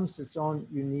becomes its own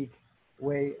unique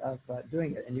way of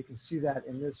doing it. And you can see that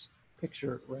in this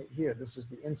picture right here. This is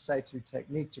the in situ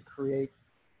technique to create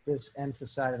this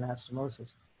end-to-side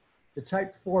anastomosis. The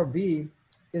type 4B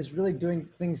is really doing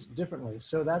things differently.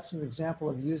 So that's an example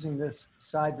of using this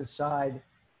side-to-side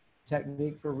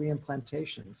technique for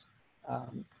reimplantations.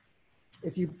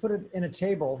 If you put it in a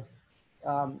table,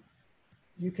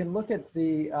 you can look at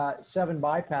the 7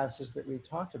 bypasses that we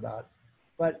talked about,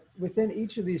 but within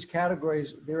each of these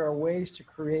categories, there are ways to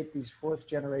create these 4th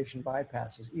generation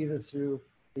bypasses, either through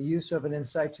the use of an in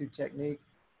situ technique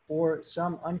or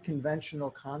some unconventional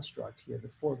construct here, the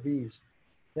 4Bs,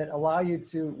 that allow you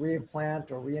to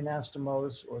reimplant or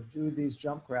reanastomose or do these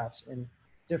jump grafts in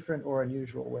different or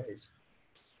unusual ways.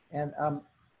 And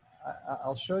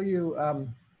I'll show you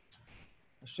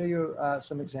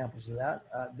some examples of that.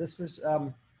 This is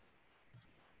a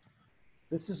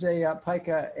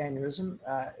pica aneurysm.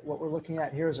 What we're looking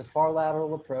at here is a far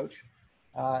lateral approach.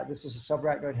 This was a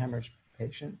subarachnoid hemorrhage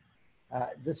patient.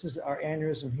 This is our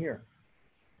aneurysm here.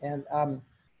 And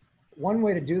one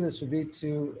way to do this would be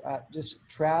to just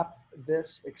trap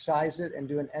this, excise it, and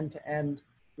do an end-to-end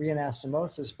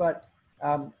reanastomosis. But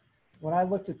when I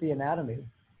looked at the anatomy,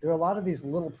 there are a lot of these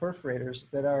little perforators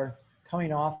that are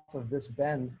coming off of this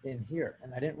bend in here.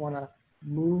 And I didn't want to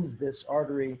move this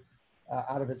artery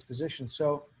out of its position.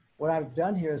 So what I've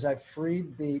done here is I've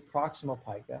freed the proximal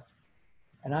pica,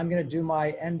 and I'm going to do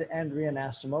my end-to-end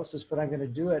reanastomosis, but I'm going to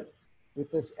do it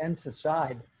with this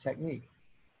end-to-side technique.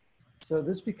 So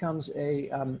this becomes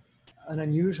an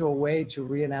unusual way to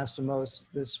reanastomose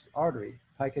this artery,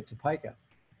 pica to pica.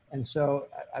 And so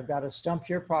I've got a stump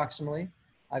here proximally.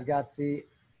 I've got the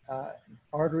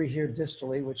artery here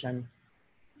distally, which I'm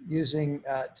using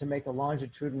to make a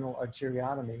longitudinal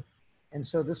arteriotomy. And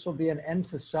so this will be an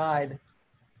end-to-side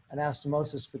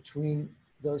anastomosis between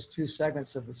those 2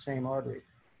 segments of the same artery.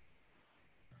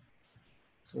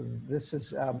 So this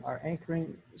is our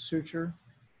anchoring suture.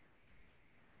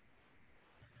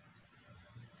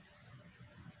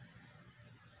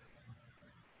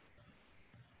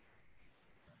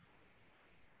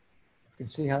 You can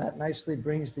see how that nicely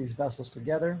brings these vessels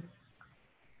together.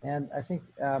 And I think,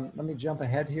 let me jump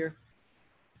ahead here.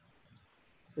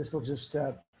 This will just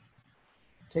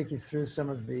take you through some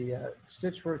of the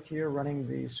stitch work here, running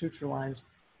the suture lines.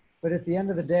 But at the end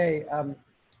of the day,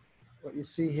 what you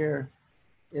see here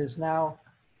is now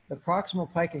the proximal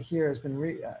pica here has been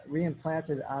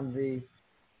reimplanted on the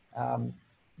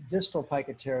distal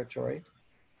pica territory.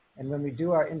 And when we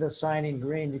do our indocyanine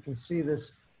green, you can see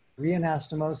this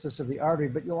reanastomosis of the artery,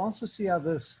 but you'll also see how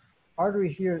this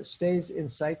artery here stays in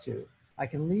situ. I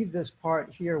can leave this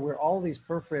part here where all these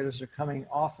perforators are coming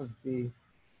off of the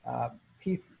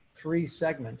P3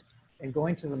 segment and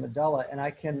going to the medulla, and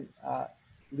I can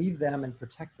leave them and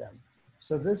protect them.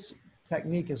 So this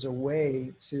technique is a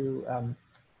way to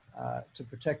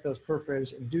protect those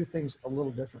perforators and do things a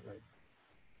little differently.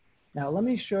 Now let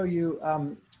me show you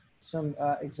some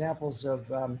examples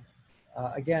of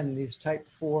again, these type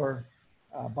 4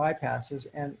 bypasses.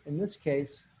 And in this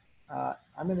case,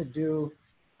 I'm going to do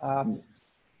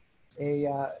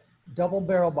a double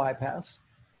barrel bypass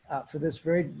for this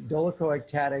very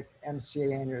dolichoectatic MCA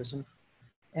aneurysm.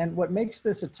 And what makes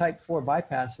this a type 4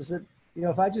 bypass is that, you know,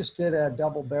 if I just did a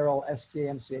double barrel STA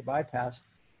MCA bypass,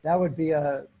 that would be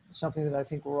something that I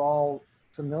think we're all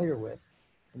familiar with.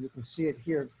 And you can see it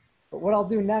here. But what I'll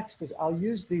do next is I'll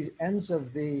use these ends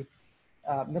of the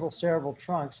middle cerebral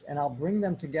trunks, and I'll bring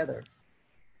them together.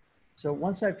 So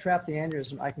once I've trapped the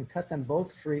aneurysm, I can cut them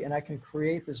both free, and I can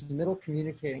create this middle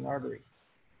communicating artery.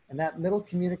 And that middle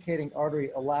communicating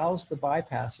artery allows the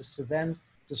bypasses to then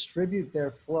distribute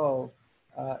their flow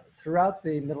throughout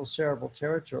the middle cerebral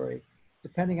territory,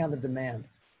 depending on the demand.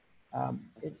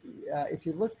 If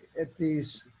you look at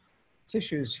these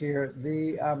tissues here,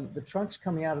 the trunks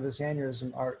coming out of this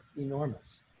aneurysm are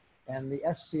enormous, and the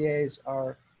STAs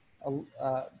are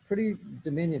pretty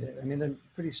diminutive. I mean, they're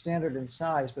pretty standard in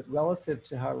size, but relative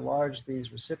to how large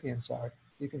these recipients are,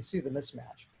 you can see the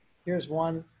mismatch. Here's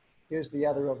one, here's the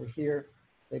other over here.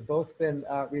 They've both been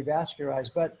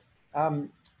revascularized, but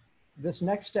this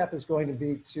next step is going to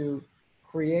be to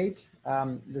create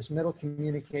this middle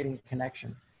communicating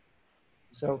connection.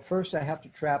 So first I have to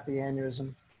trap the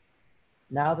aneurysm.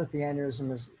 Now that the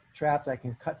aneurysm is trapped, I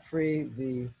can cut free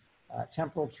the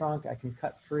temporal trunk, I can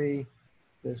cut free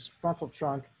this frontal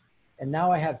trunk, and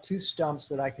now I have 2 stumps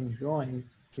that I can join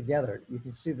together. You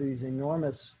can see these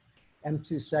enormous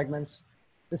M2 segments.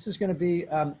 This is going to be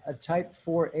a type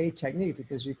 4A technique,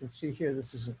 because you can see here,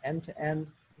 this is an end-to-end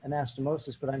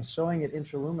anastomosis, but I'm sewing it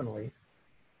intraluminally.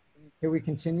 Here we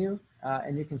continue,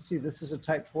 and you can see this is a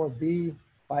type 4B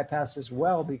bypass as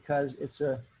well, because it's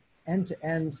a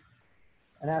end-to-end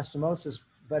anastomosis,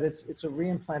 but it's a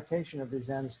reimplantation of these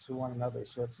ends to one another.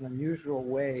 So it's an unusual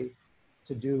way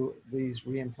to do these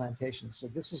reimplantations. So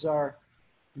this is our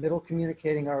middle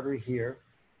communicating artery here.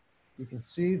 You can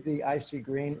see the icy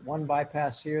green, one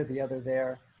bypass here, the other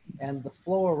there. And the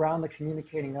flow around the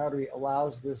communicating artery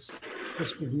allows this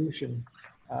distribution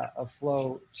of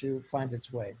flow to find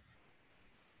its way.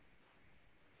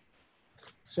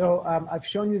 So I've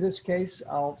shown you this case.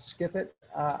 I'll skip it,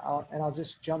 and I'll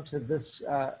just jump to this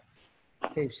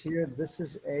case here. This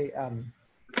is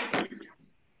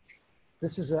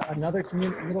another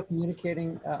middle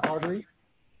communicating artery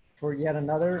for yet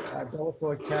another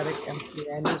deletoidic MC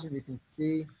aneurysm. You can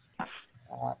see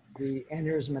the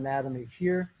aneurysm anatomy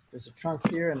here. There's a trunk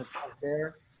here and a trunk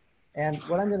there. And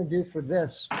what I'm going to do for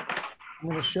this, I'm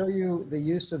going to show you the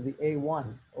use of the A1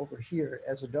 over here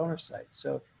as a donor site.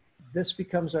 So this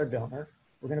becomes our donor.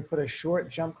 We're going to put a short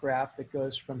jump graft that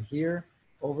goes from here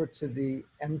over to the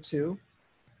M2.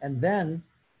 And then,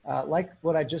 like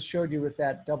what I just showed you with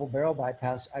that double barrel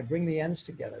bypass, I bring the ends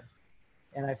together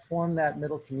and I form that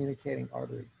middle communicating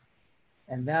artery.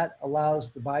 And that allows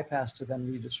the bypass to then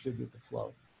redistribute the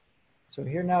flow. So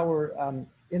here now we're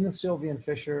in the Sylvian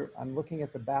fissure. I'm looking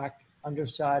at the back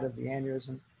underside of the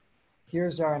aneurysm.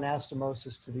 Here's our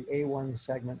anastomosis to the A1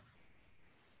 segment.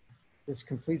 This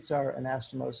completes our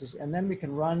anastomosis. And then we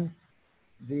can run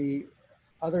the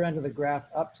other end of the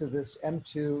graft up to this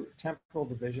M2 temporal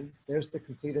division. There's the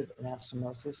completed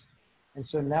anastomosis. And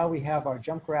so now we have our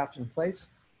jump graft in place.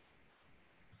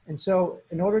 And so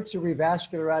in order to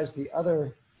revascularize the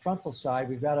other frontal side,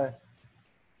 we've got to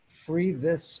free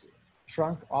this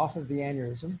trunk off of the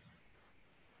aneurysm,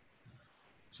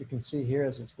 which you can see here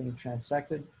as it's being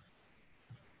transected.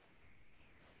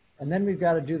 And then we've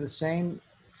got to do the same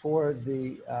for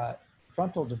the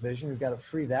frontal division. We've got to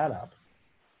free that up.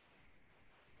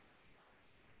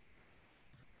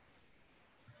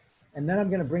 And then I'm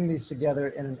going to bring these together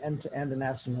in an end-to-end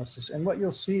anastomosis. And what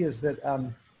you'll see is that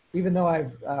even though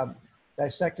I've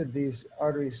dissected these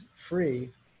arteries free,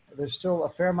 there's still a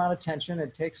fair amount of tension.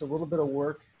 It takes a little bit of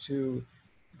work to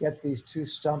get these two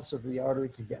stumps of the artery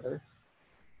together.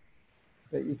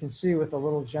 But you can see with a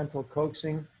little gentle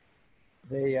coaxing,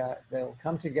 they'll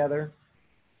come together.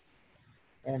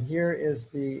 And here is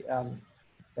the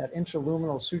that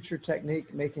intraluminal suture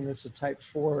technique, making this a type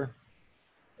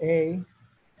 4A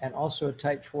and also a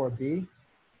type 4B.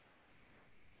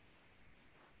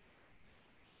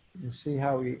 You can see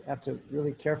how we have to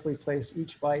really carefully place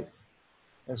each bite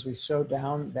as we sew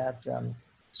down that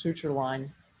suture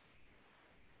line.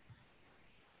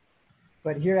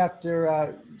 But here,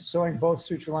 after sewing both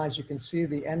suture lines, you can see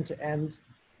the end-to-end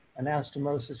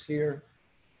anastomosis here.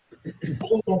 Here's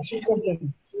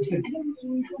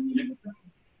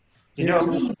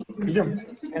the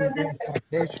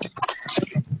implantation.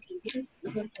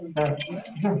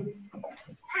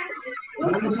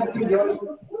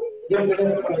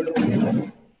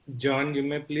 John, you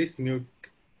may please mute.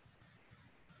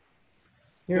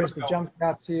 Here's the jump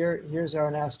graft here. Here's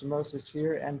our anastomosis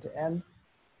here, end to end.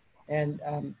 And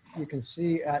you can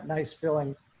see nice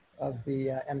filling of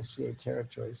the MCA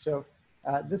territory. So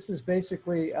this is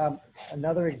basically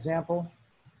another example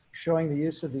showing the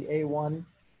use of the A1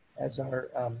 as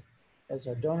our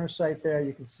donor site there.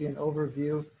 You can see an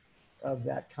overview of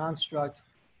that construct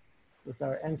with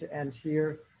our end-to-end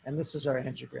here. And this is our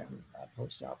angiogram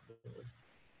post-operatively.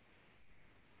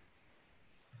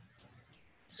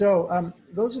 So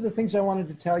those are the things I wanted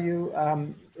to tell you.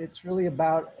 It's really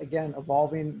about, again,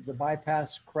 evolving the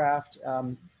bypass craft.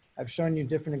 I've shown you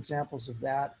different examples of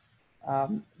that.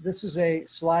 This is a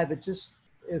slide that just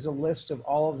is a list of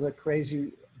all of the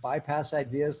crazy bypass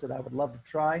ideas that I would love to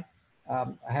try. I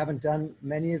haven't done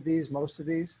many of these, most of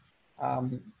these.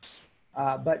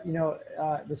 But, you know,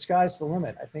 the sky's the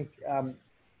limit. I think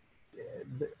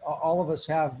all of us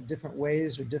have different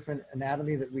ways or different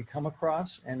anatomy that we come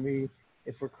across, and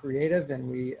if we're creative and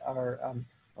we are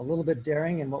a little bit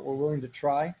daring in what we're willing to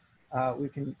try, we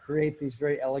can create these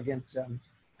very elegant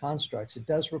constructs. It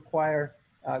does require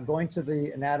going to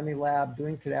the anatomy lab,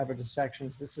 doing cadaver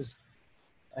dissections. This is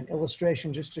an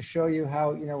illustration just to show you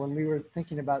how, you know, when we were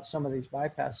thinking about some of these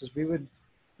bypasses, we would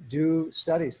do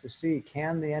studies to see,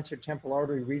 can the anterior temporal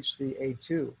artery reach the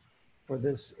A2 for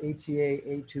this ATA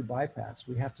A2 bypass?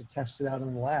 We have to test it out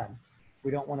in the lab.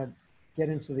 We don't want to get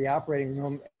into the operating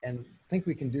room and think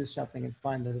we can do something and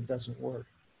find that it doesn't work.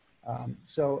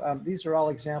 These are all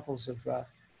examples of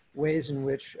ways in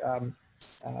which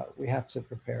we have to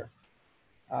prepare.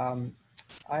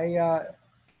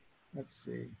 Let's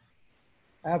see.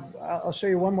 I'll show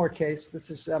you one more case.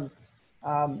 This is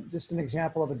Just an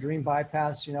example of a dream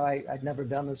bypass. You know, I'd never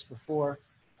done this before.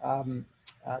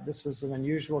 This was an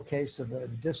unusual case of a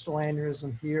distal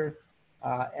aneurysm here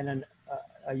and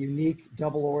a unique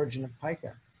double origin of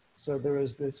pica. So there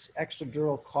was this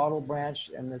extradural caudal branch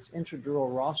and this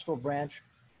intradural rostral branch.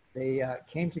 They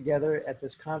came together at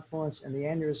this confluence, and the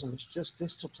aneurysm was just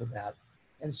distal to that.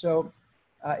 And so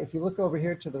if you look over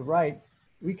here to the right,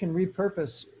 we can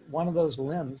repurpose one of those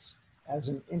limbs as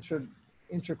an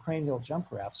intracranial jump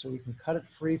graft. So we can cut it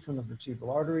free from the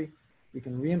vertebral artery. We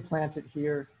can reimplant it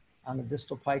here on the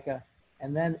distal pica,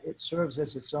 and then it serves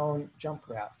as its own jump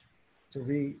graft to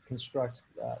reconstruct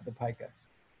the pica.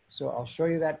 So I'll show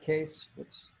you that case.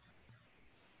 Oops.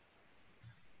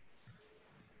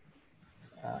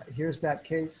 Here's that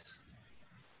case.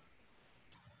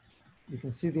 You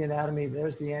can see the anatomy.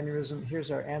 There's the aneurysm.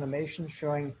 Here's our animation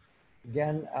showing,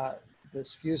 again,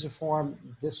 this fusiform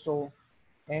distal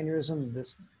aneurysm,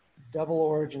 this double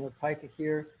origin of pica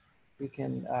here. We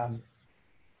can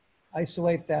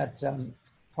isolate that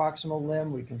proximal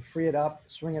limb. We can free it up,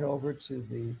 swing it over to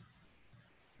the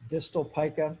distal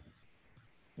pica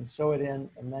and sew it in,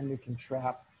 and then we can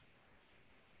trap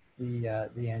the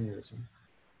aneurysm.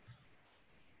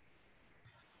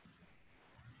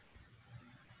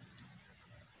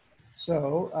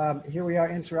 So here we are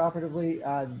intraoperatively.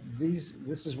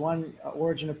 This is one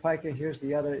origin of pica. Here's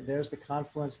the other. There's the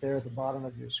confluence there at the bottom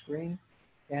of your screen.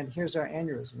 And here's our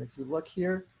aneurysm. If you look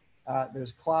here,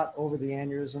 there's clot over the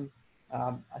aneurysm.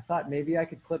 I thought maybe I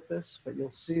could clip this, but you'll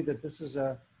see that this is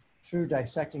a true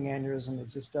dissecting aneurysm. It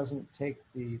just doesn't take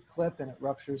the clip, and it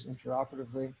ruptures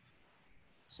intraoperatively.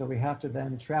 So we have to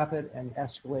then trap it and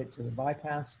escalate to the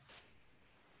bypass.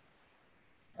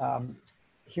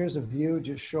 Here's a view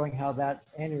just showing how that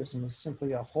aneurysm is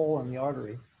simply a hole in the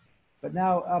artery. But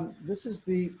now this is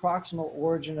the proximal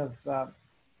origin of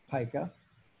pica,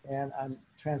 and I'm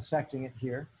transecting it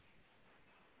here.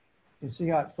 You can see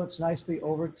how it flips nicely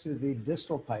over to the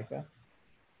distal pica.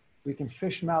 We can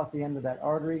fish mouth the end of that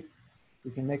artery.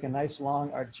 We can make a nice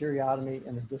long arteriotomy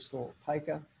in the distal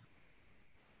pica.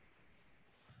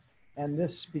 And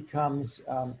this becomes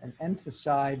an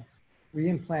end-to-side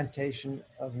reimplantation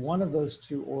of one of those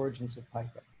two origins of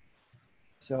pica.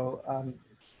 So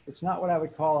it's not what I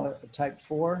would call a type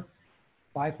 4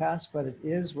 bypass, but it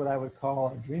is what I would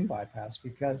call a dream bypass,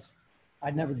 because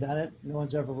I'd never done it. No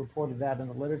one's ever reported that in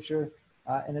the literature.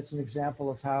 And it's an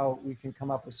example of how we can come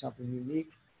up with something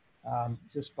unique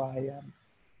just by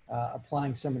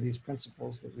applying some of these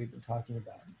principles that we've been talking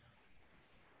about.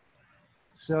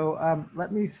 So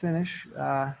let me finish.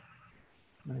 I'm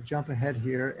going to jump ahead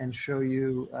here and show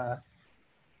you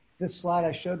this slide.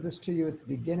 I showed this to you at the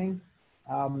beginning.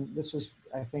 This was,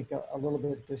 I think, a little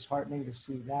bit disheartening to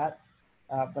see that.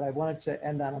 But I wanted to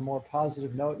end on a more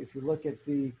positive note. If you look at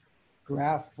the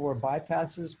graph for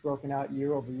bypasses broken out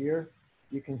year over year,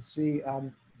 you can see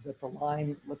that the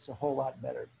line looks a whole lot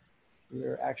better.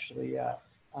 We're actually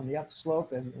on the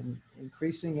upslope and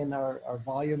increasing in our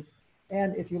volume.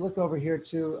 And if you look over here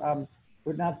too,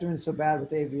 we're not doing so bad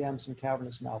with AVMs and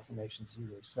cavernous malformations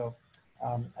either. So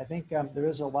I think there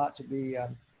is a lot to be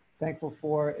thankful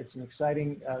for. It's an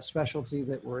exciting specialty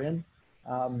that we're in.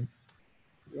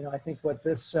 You know, I think what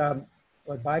this,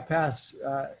 what bypass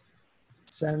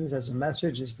sends as a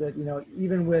message is that, you know,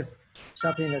 even with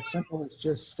something as simple as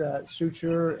just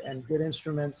suture and good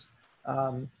instruments,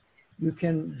 you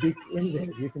can be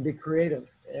innovative, you can be creative.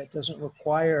 It doesn't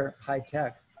require high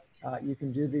tech. You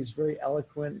can do these very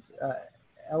elegant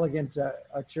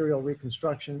arterial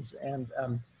reconstructions, and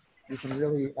you can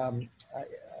really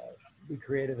be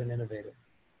creative and innovative.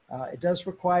 It does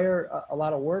require a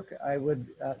lot of work. I would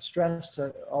stress to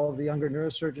all of the younger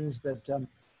neurosurgeons that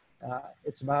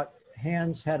it's about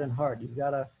hands, head, and heart. You've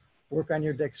got to work on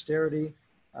your dexterity,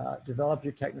 develop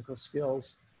your technical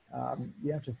skills.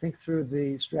 You have to think through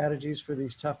the strategies for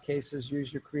these tough cases,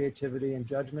 use your creativity and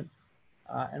judgment,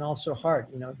 and also heart.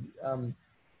 You know,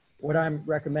 what I'm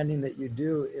recommending that you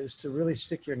do is to really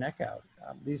stick your neck out.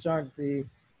 These aren't the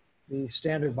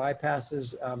standard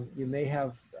bypasses. You may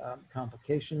have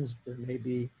complications. There may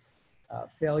be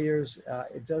failures.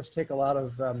 It does take a lot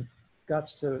of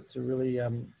guts to really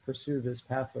pursue this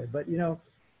pathway. But, you know,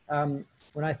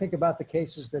 when I think about the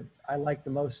cases that I like the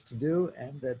most to do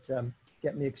and that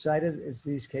get me excited, is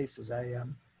these cases. I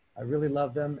really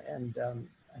love them, and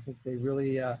I think they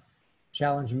really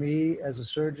challenge me as a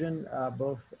surgeon,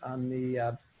 both on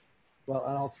the well,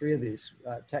 on all three of these,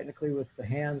 technically with the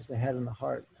hands, the head, and the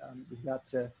heart. You've got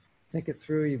to think it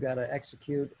through, you've got to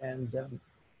execute, and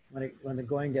when the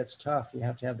going gets tough, you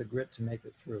have to have the grit to make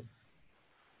it through.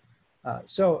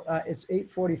 It's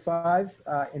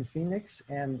 8:45 in Phoenix,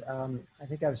 and I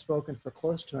think I've spoken for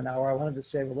close to an hour. I wanted to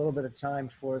save a little bit of time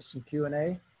for some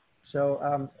Q&A.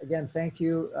 So again, thank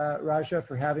you, Raja,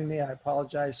 for having me. I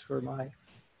apologize for my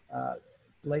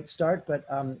late start, but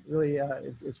really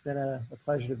it's been a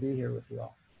pleasure to be here with you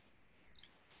all.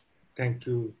 Thank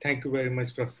you. Thank you very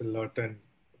much, Professor Lawton,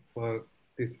 for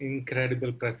this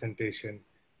incredible presentation.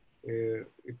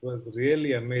 It was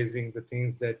really amazing, the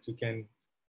things that you can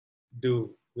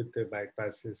do with the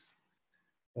bypasses.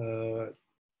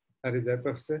 Are you there,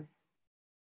 Professor?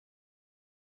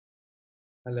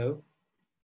 Hello?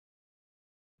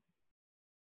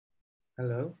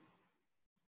 Hello?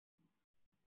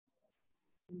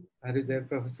 Are you there,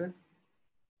 Professor?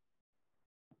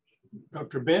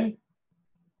 Dr. Ben?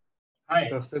 Hi.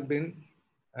 Professor Ben,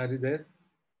 are you there?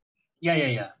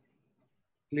 Yeah.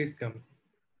 Please come.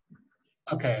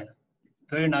 Okay.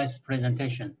 Very nice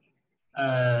presentation.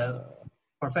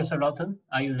 Professor Lawton,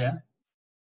 are you there?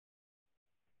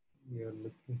 You're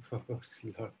looking for Professor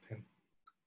Lawton.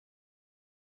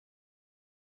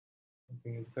 I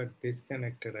think it's got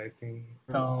disconnected, I think.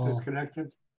 So,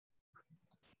 Disconnected?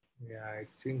 Yeah,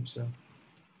 it seems so.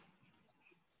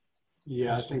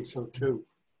 Yeah, I think so too.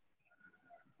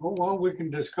 Oh, well, we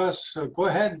can discuss. Go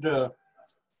ahead,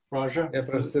 Raja. Yeah,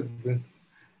 Professor.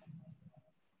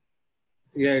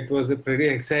 Yeah, it was a pretty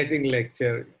exciting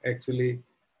lecture. Actually,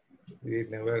 we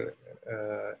never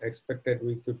expected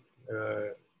we could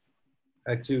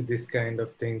achieve this kind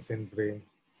of things in brain.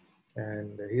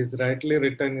 And he's rightly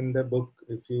written in the book,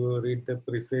 if you read the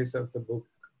preface of the book,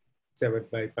 7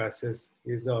 Bypasses,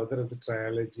 he's the author of the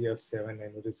trilogy of 7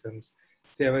 aneurysms,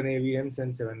 7 AVMs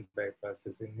and 7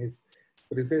 bypasses. In his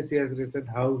preface, he has written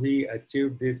how he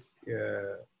achieved this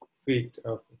feat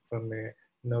of from a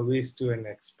novice to an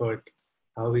expert,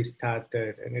 how he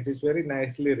started, and it is very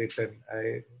nicely written.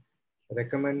 I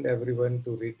recommend everyone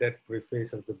to read that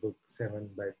preface of the book, 7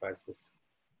 Bypasses.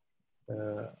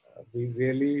 We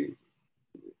really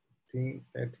think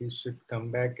that he should come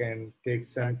back and take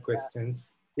some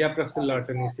questions. Yeah, Professor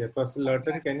Lawton is here. Professor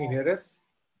Lawton, can you hear us?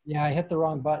 Yeah, I hit the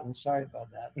wrong button. Sorry about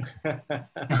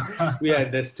that. We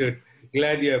understood.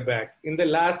 Glad you're back. In the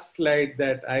last slide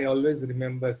that I always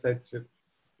remember, such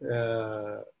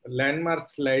landmark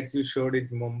slides you showed in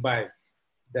Mumbai,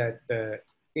 that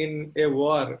in a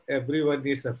war, everyone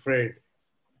is afraid.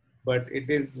 But it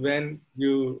is when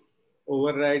you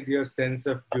override your sense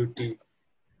of duty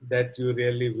that you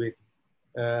really win.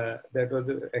 That was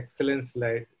an excellent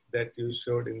slide that you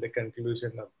showed in the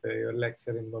conclusion of your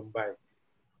lecture in Mumbai.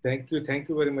 Thank you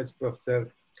very much,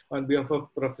 Professor. On behalf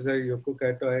of Professor Yoko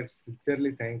Kato, I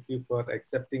sincerely thank you for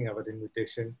accepting our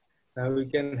invitation. Now we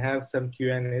can have some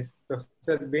Q&As.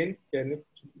 Professor Bin, do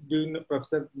you know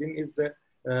Professor Bin is,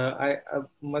 I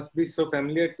must be so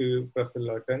familiar to you, Professor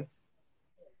Lawton.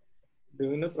 Do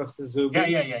you know Professor Zubin?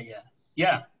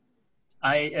 Yeah.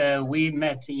 We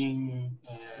met in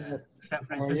Yes. San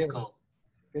Francisco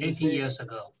 18 years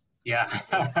ago. Yeah.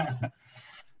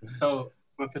 So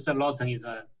Professor Lawton is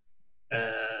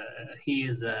he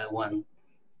is one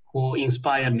who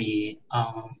inspired me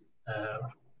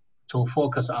to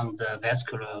focus on the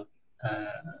vascular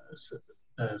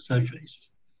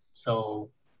surgeries. So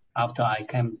after I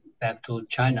came back to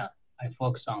China, I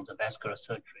focused on the vascular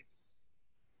surgery.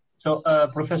 So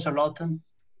Professor Lawton,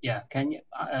 yeah, can you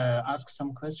ask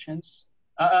some questions?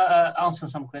 Answer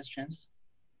some questions?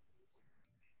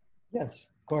 Yes,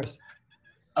 of course.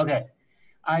 Okay.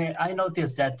 I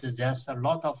noticed that there's a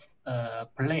lot of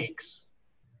plaques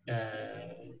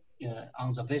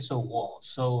on the vessel wall.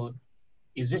 So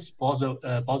is this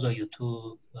bother you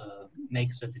to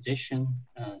make the decision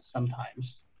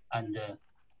sometimes? And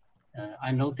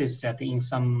I noticed that in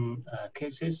some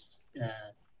cases,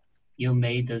 you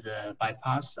made the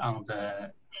bypass on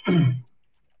the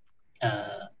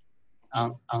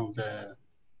on the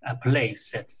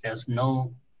place that there's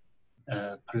no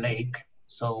plaque.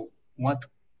 So what?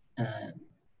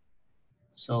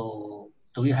 So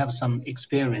do you have some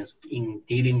experience in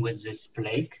dealing with this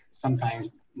plaque? Sometimes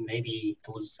maybe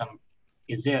do some.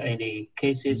 Is there any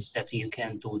cases that you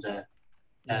can do the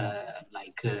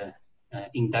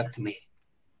inductomy?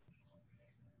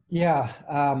 Yeah,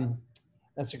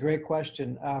 that's a great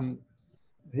question.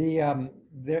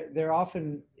 There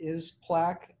often is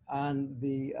plaque on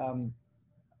the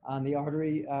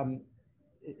artery.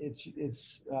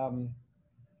 It's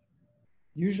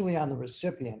usually on the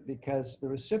recipient, because the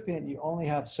recipient, you only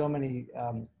have so many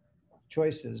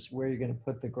choices where you're going to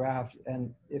put the graft.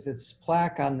 And if it's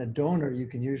plaque on the donor, you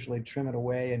can usually trim it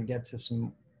away and get to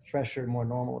some fresher, more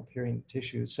normal appearing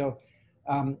tissue. So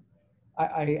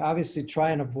I obviously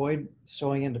try and avoid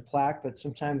sewing into plaque, but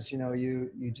sometimes, you know, you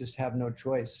just have no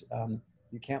choice.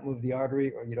 You can't move the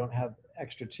artery, or you don't have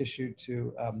extra tissue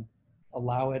to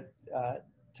allow it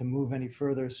to move any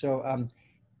further. So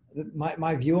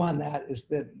my view on that is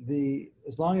that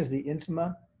as long as the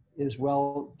intima is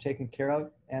well taken care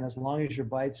of, and as long as your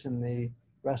bites and the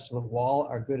rest of the wall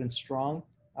are good and strong,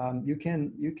 you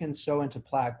can sew into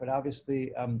plaque, but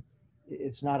obviously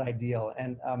it's not ideal.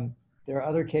 And there are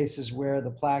other cases where the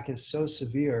plaque is so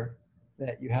severe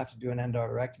that you have to do an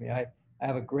endarterectomy. I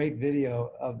have a great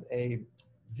video of a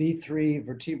V3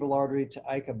 vertebral artery to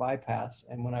ICA bypass,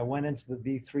 and when I went into the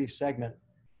V3 segment,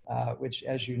 which,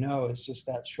 as you know, is just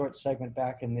that short segment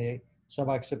back in the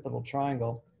suboccipital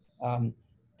triangle,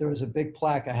 there was a big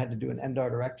plaque. I had to do an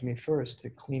endarterectomy first to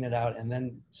clean it out and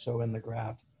then sew in the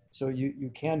graft. So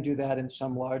you can do that in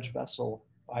some large vessel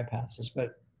bypasses,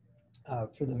 but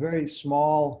for the very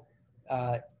small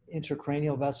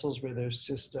intracranial vessels where there's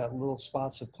just little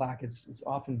spots of plaque, it's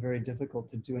often very difficult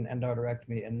to do an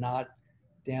endarterectomy and not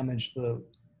damage the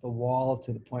wall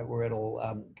to the point where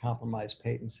it'll compromise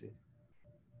patency.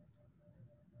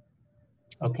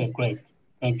 Okay, great.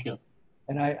 Thank you.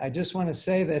 And I just want to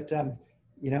say that,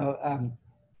 you know,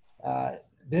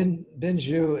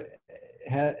 Binju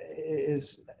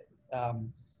is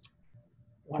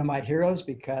one of my heroes,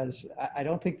 because I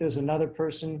don't think there's another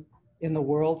person in the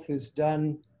world who's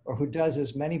done or who does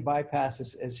as many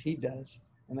bypasses as he does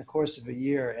in the course of a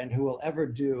year, and who will ever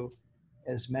do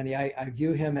as many. I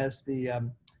view him as it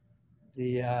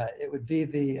would be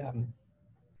the,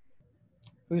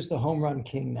 who's the home run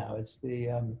king now? It's the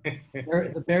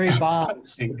Barry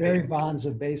Bonds, the Barry Bonds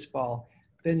of baseball.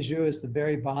 Binju is the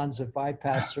Barry Bonds of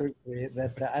bypass surgery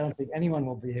that I don't think anyone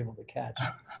will be able to catch.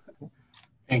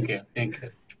 Thank you, thank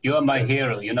you. You are my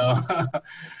hero, you know.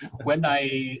 When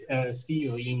I see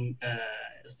you in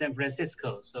San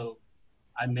Francisco, so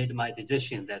I made my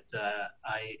decision that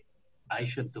I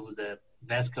should do the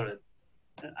vascular,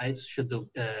 I should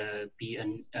be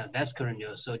a vascular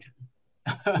neurosurgeon.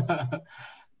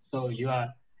 So you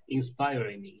are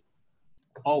inspiring me,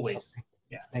 always.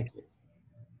 Yeah. Thank you.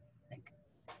 Thank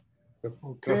you.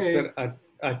 Okay. Professor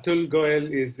Atul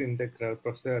Goel is in the crowd.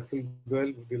 Professor Atul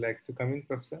Goel, would you like to come in,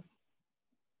 Professor?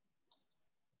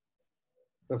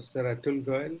 Professor Atul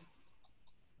Goel.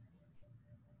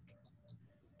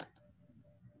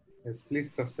 Yes, please,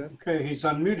 Professor. Okay, he's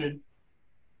unmuted.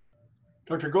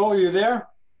 Dr. Goel, are you there?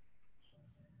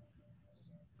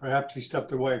 Perhaps he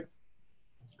stepped away.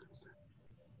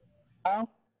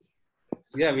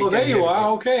 Yeah, we Oh, can there hear you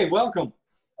are. Okay, welcome.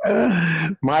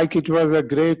 Mike, it was a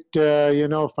great, you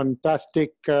know,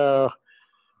 fantastic show.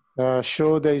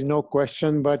 There is no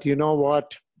question, but you know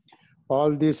what?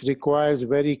 All this requires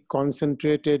very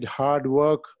concentrated hard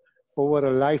work over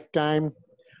a lifetime,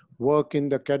 work in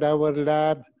the cadaver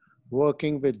lab,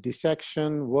 working with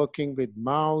dissection, working with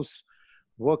mouse,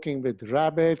 working with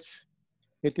rabbits.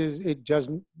 It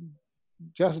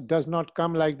just does not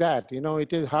come like that. You know,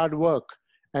 it is hard work,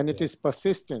 and it is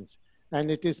persistence, and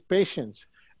it is patience.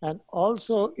 And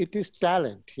also it is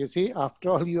talent. You see,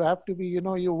 after all, you have to be, you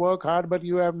know, you work hard, but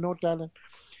you have no talent.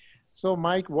 So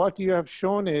Mike, what you have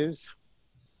shown is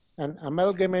an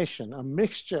amalgamation, a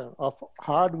mixture of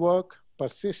hard work,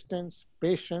 persistence,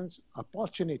 patience,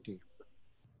 opportunity,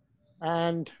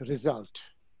 and result.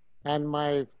 And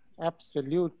my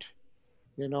absolute,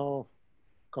 you know,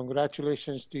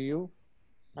 congratulations to you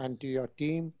and to your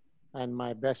team, and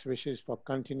my best wishes for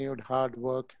continued hard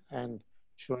work and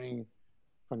showing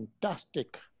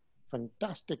fantastic,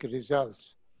 fantastic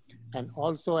results. And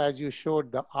also, as you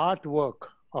showed, the artwork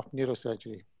of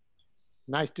neurosurgery.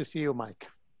 Nice to see you, Mike.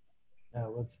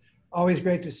 Well, it's always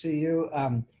great to see you.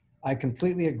 I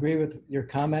completely agree with your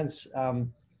comments.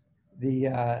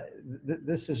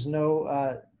 This is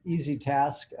no easy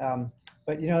task,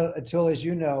 but you know, Atul, as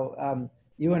you know,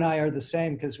 you and I are the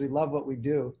same because we love what we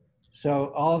do.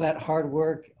 So all that hard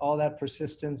work, all that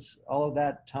persistence, all of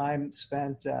that time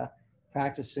spent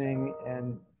practicing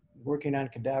and working on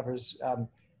cadavers,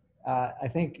 I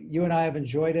think you and I have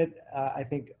enjoyed it. I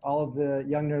think all of the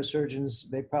young neurosurgeons,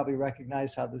 they probably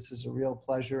recognize how this is a real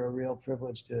pleasure, a real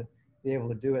privilege to be able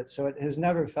to do it. So it has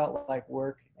never felt like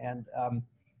work. And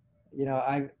you know,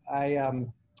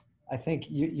 I think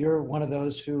you're one of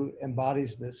those who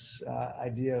embodies this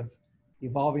idea of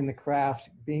evolving the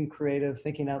craft, being creative,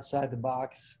 thinking outside the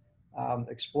box,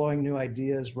 exploring new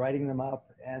ideas, writing them up,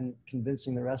 and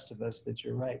convincing the rest of us that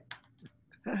you're right.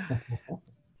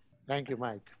 Thank you,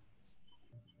 Mike.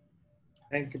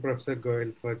 Thank you, Professor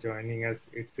Goel, for joining us.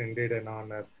 It's indeed an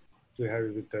honor to have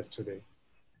you with us today.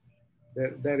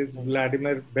 There is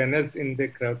Vladimir Benes in the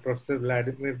crowd. Professor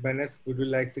Vladimir Benes, would you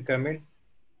like to come in?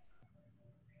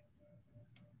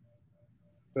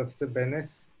 Professor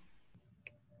Benes?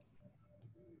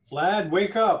 Vlad,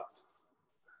 wake up.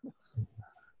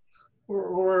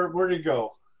 Where'd he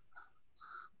go?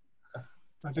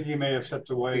 I think he may have stepped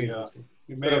away.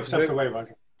 He may have stepped away,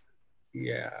 Roger.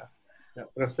 Yeah. Yeah.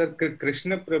 Professor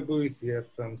Krishna Prabhu is here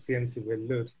from CMC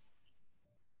Vellore.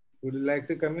 Would you like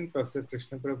to come in, Professor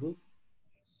Krishna Prabhu?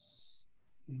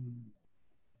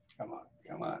 Come on,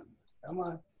 come on, come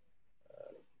on.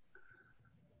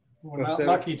 We're Professor,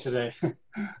 not lucky today.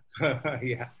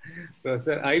 yeah.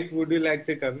 Professor Ipe, would you like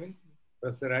to come in?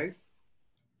 Professor Ipe?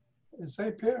 Is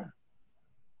Ipe here?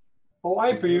 Oh,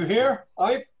 Ipe, are you here?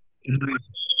 Ipe?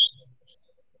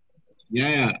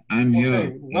 Yeah, I'm here.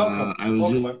 Okay, welcome. I was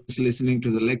Welcome. just listening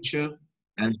to the lecture,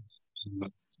 and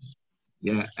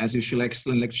yeah, as usual,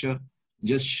 excellent lecture.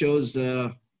 Just shows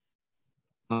how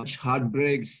much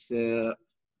heartbreaks, an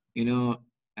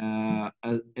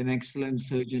excellent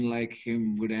surgeon like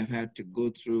him would have had to go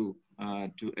through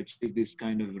to achieve this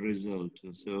kind of result.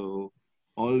 So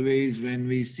always when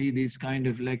we see these kind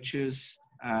of lectures,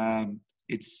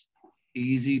 it's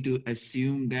easy to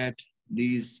assume that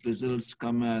these results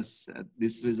come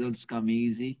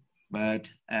easy. But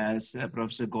as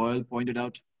Professor Goyal pointed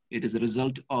out, it is a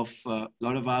result of a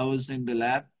lot of hours in the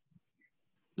lab,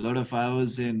 a lot of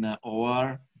hours in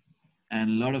OR, and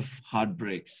a lot of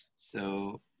heartbreaks.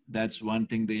 So that's one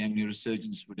thing the young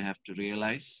neurosurgeons would have to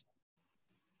realize.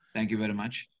 Thank you very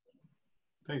much.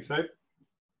 Thanks, Ipe.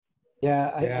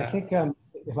 Yeah, I think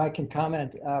if I can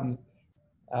comment,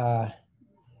 I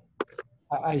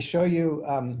show you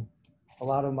a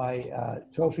lot of my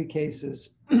trophy cases,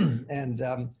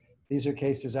 and these are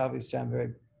cases obviously I'm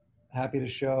very happy to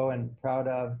show and proud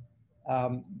of.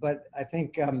 But I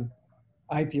think,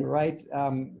 Ipe, you're right.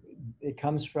 It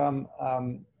comes from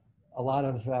a lot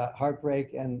of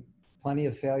heartbreak and plenty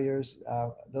of failures.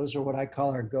 Those are what I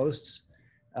call our ghosts.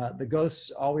 The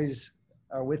ghosts always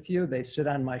are with you. They sit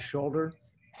on my shoulder.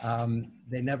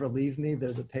 They never leave me.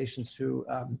 They're the patients who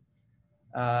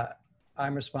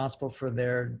I'm responsible for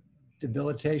their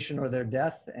debilitation or their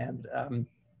death. And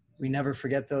we never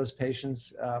forget those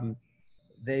patients.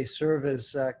 They serve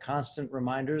as constant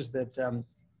reminders that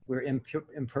we're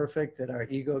imperfect, that our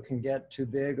ego can get too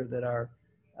big, or that our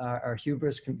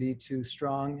hubris can be too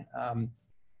strong.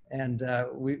 And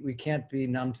we can't be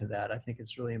numb to that. I think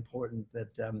it's really important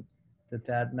that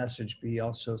that message be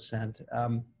also sent.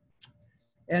 And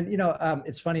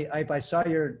it's funny, I saw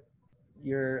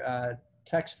your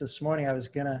text this morning. I was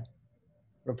gonna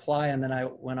reply, and then I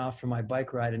went off for my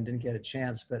bike ride and didn't get a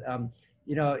chance. But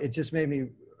it just made me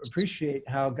appreciate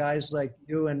how guys like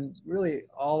you and really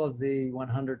all of the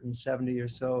 170 or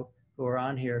so who are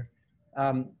on here,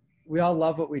 we all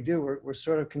love what we do. We're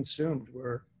sort of consumed.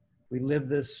 We live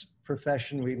this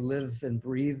profession. We live and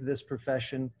breathe this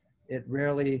profession. It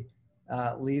rarely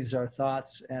leaves our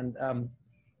thoughts. And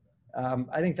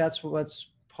I think that's what's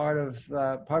part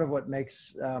of what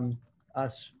makes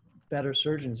us better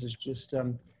surgeons, is just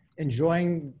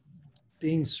enjoying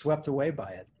being swept away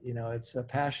by it. It's a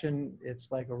passion.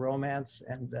 It's like a romance.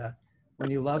 And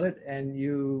when you love it and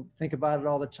you think about it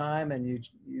all the time, and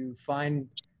you find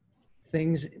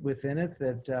things within it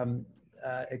that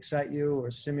excite you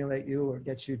or stimulate you or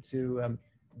get you to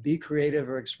be creative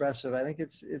or expressive, I think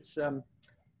it's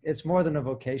more than a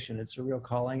vocation. It's a real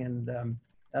calling, and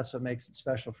that's what makes it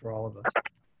special for all of us.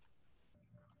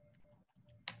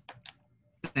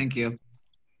 Thank you.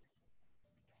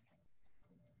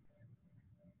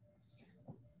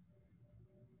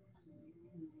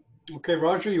 Okay,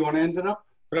 Roger, you want to end it up?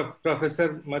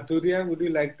 Professor Mathuria, would you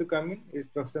like to come in? Is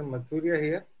Professor Mathuria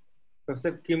here?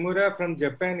 Professor Kimura from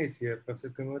Japan is here. Professor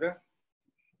Kimura.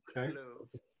 Okay.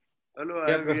 Hello,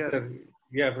 Yeah, I'm Professor. here.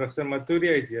 Yeah, Professor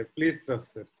Mathuria is here. Please,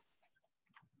 Professor.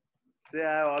 Say,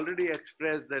 I already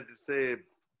expressed that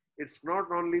it's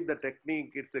not only the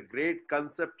technique, it's a great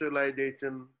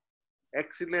conceptualization,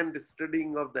 excellent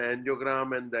studying of the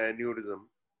angiogram and the aneurysm.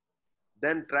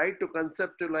 Then try to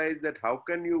conceptualize that how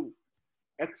can you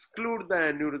exclude the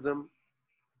aneurysm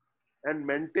and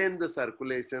maintain the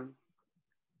circulation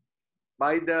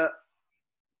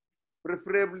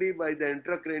preferably by the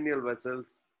intracranial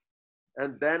vessels,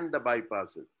 and then the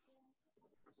bypasses.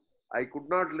 I could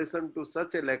not listen to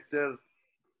such a lecture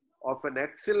of an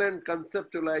excellent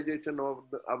conceptualization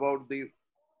about the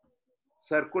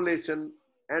circulation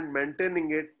and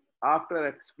maintaining it after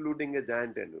excluding a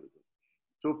giant aneurysm.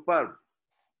 Superb.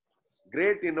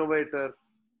 Great innovator.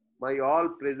 My all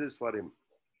praises for him.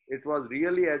 It was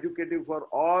really educative for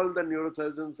all the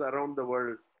neurosurgeons around the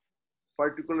world,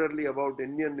 particularly about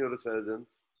Indian neurosurgeons.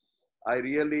 I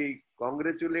really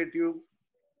congratulate you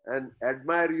and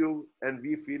admire you, and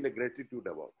we feel a gratitude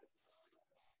about it.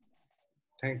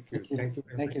 Thank you. Thank you.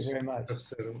 Thank you very much,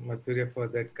 Professor Mathuria, for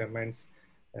that comments.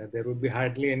 There would be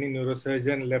hardly any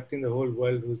neurosurgeon left in the whole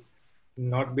world who's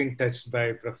not been touched by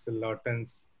Professor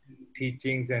Lawton's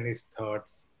teachings and his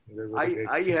thoughts.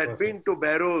 I had been to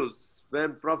Barrows when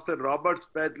Professor Robert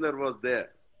Spatler was there.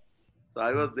 So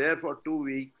I was there for 2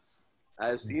 weeks. I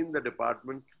have seen the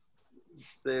department.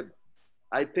 Say,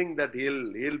 I think that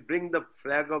he'll bring the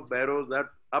flag of Barrows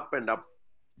up and up.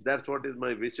 That's what is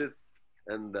my wishes,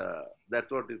 and that's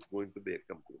what is going to be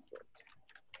accomplished.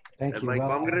 thank And you. my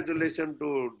Well, congratulations to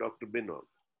Dr. Bin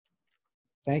also.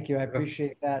 thank you. I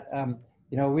appreciate that.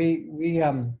 You know, we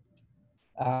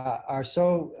are so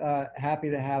happy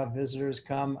to have visitors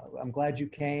come. I'm glad you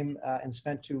came and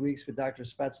spent 2 weeks with Dr.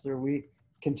 Spetzler. We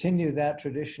continue that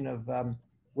tradition of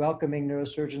welcoming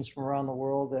neurosurgeons from around the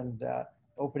world and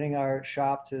opening our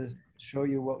shop to show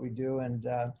you what we do. And,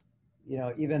 you know,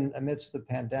 even amidst the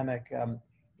pandemic,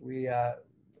 we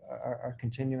are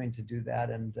continuing to do that,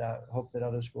 and hope that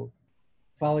others will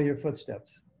follow your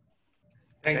footsteps.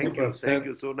 Thank you, Professor. Thank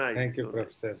you. So nice. Thank you, so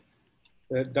Professor.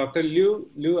 Dr.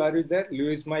 Liu, are you there? Liu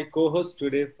is my co-host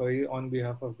today for you on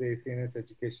behalf of the ACNS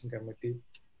Education Committee.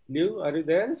 Liu, are you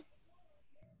there?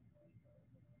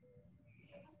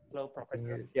 Hello,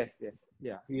 Professor. Yes.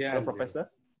 Yeah. Yeah. Hello, Professor.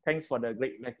 Thanks for the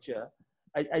great lecture.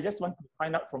 I just want to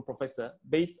find out from Professor,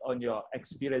 based on your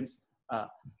experience,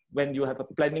 when you have a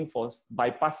planning for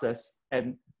bypasses,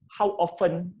 and how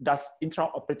often does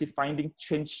intraoperative finding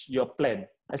change your plan,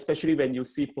 especially when you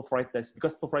see pruritus,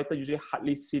 because pruritus usually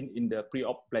hardly seen in the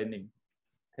pre-op planning.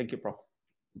 Thank you, Prof.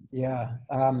 Yeah.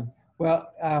 Well,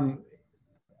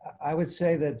 I would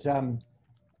say that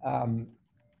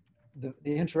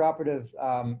the intraoperative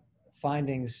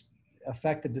findings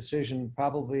affect the decision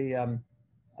probably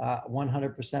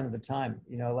 100% of the time.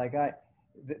 You know, like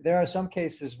there are some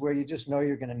cases where you just know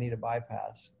you're going to need a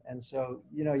bypass, and so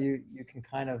you know you can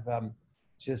kind of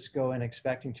just go in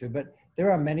expecting to. But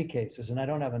there are many cases, and I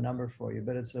don't have a number for you,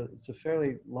 but it's a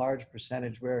fairly large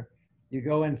percentage where you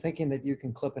go in thinking that you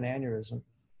can clip an aneurysm,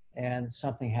 and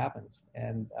something happens,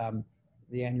 and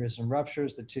the aneurysm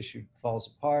ruptures, the tissue falls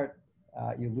apart,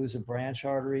 you lose a branch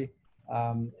artery,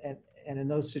 and in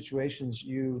those situations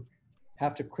you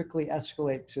have to quickly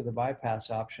escalate to the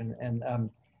bypass option. And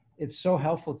it's so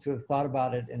helpful to have thought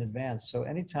about it in advance. So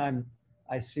anytime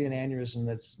I see an aneurysm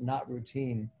that's not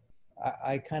routine,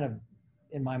 I kind of,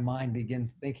 in my mind, begin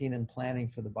thinking and planning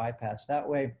for the bypass. That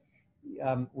way,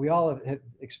 we all have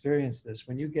experienced this.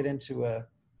 When you get into a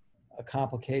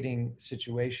complicating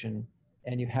situation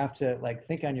and you have to like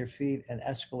think on your feet and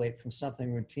escalate from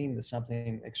something routine to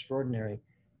something extraordinary,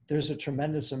 there's a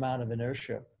tremendous amount of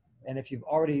inertia. And if you've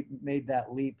already made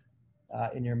that leap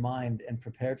in your mind and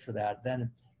prepared for that,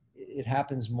 then it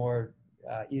happens more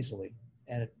easily.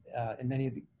 And in many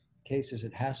of the cases,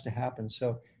 it has to happen.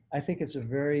 So I think it's a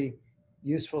very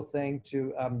useful thing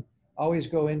to always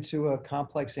go into a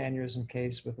complex aneurysm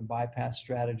case with a bypass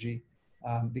strategy,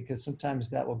 because sometimes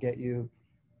that will get you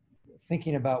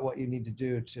thinking about what you need to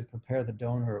do to prepare the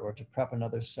donor or to prep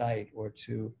another site or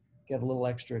to get a little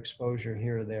extra exposure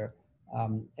here or there.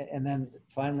 And then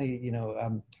finally, you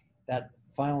know, that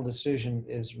final decision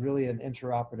is really an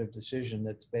intraoperative decision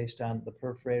that's based on the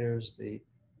perforators, the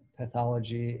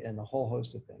pathology, and a whole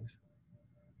host of things.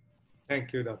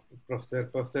 Thank you, Professor.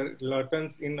 Professor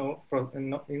Lawtons, in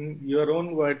your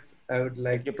own words, I would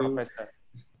like you, to Professor.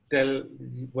 tell,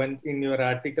 when in your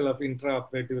article of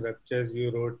intraoperative ruptures,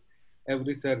 you wrote,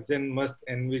 every surgeon must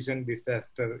envision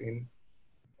disaster in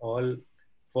all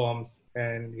forms,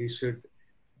 and he should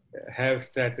have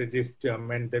strategies to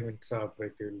amend them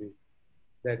intraoperatively.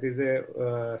 That is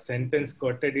a sentence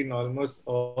quoted in almost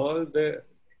all the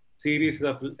series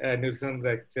of aneurysm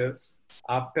ruptures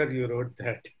after you wrote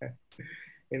that.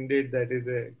 Indeed, that is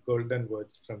a golden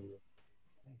words from you.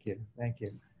 Thank you. Thank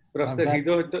you. Professor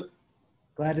Hido,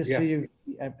 glad to see you.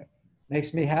 It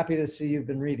makes me happy to see you've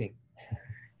been reading.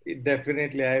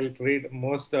 Definitely, I'll read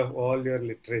most of all your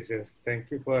literatures. Thank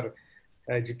you for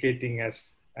educating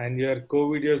us. And your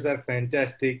co-videos are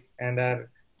fantastic and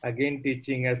are again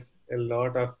teaching us a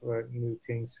lot of new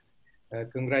things.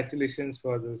 Congratulations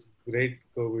for those great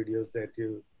co-videos that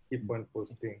you keep on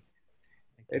posting.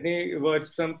 Any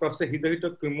words from Professor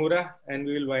Hirohito Kimura, and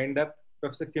we will wind up.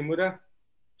 Professor Kimura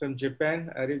from Japan,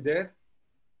 are you there?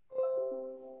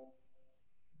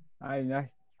 Hi,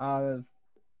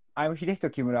 I'm Hirohito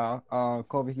Kimura,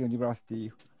 Kobe University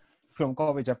from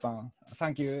Kobe, Japan.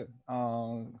 Thank you,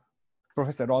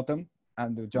 Professor Lawton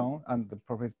and John and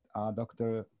Professor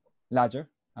Dr. Roger.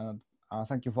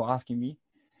 Thank you for asking me.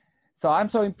 So I'm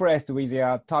so impressed with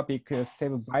the topic,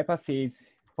 cerebral bypasses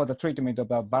for the treatment of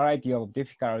a variety of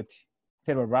difficult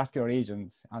cerebrovascular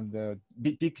lesions and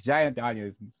big giant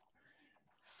aneurysms.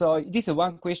 So this is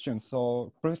one question.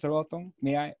 So Professor Lawton,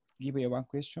 may I give you one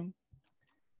question?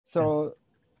 So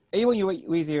even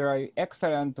with your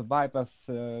excellent bypass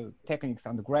techniques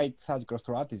and great surgical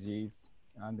strategies,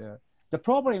 and the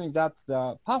problem is that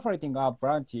the perforating up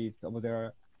branches of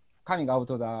the coming out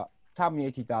of the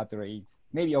terminated artery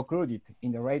may be occluded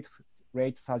in the late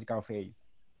surgical phase.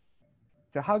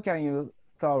 So how can you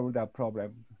solve the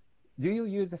problem? Do you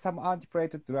use some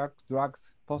antiplatelet drugs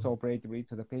post-operatively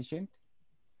to the patient,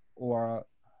 or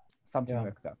something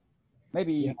like that?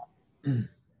 Maybe the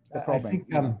problem. I think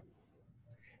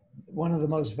one of the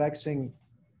most vexing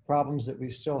problems that we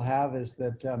still have is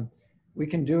that we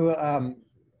can do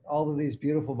all of these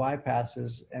beautiful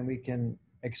bypasses and we can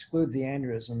exclude the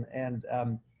aneurysm. And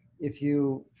if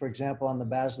you, for example, on the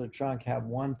basilar trunk have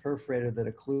one perforator that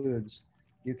occludes,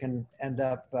 you can end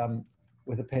up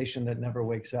with a patient that never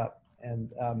wakes up.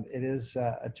 And it is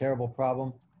a terrible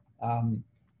problem.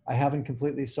 I haven't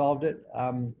completely solved it.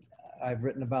 I've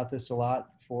written about this a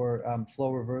lot for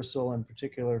flow reversal, in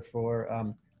particular for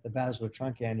the basilar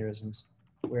trunk aneurysms,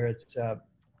 where it's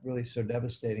really so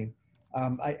devastating.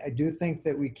 I do think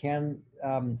that we can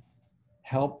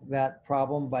help that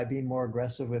problem by being more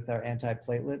aggressive with our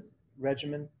antiplatelet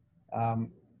regimen.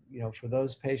 For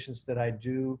those patients that I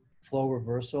do flow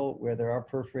reversal, where there are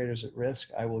perforators at risk,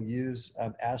 I will use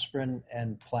aspirin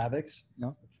and Plavix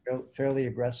fairly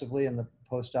aggressively in the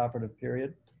postoperative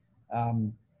period.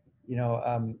 I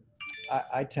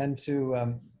tend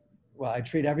to, I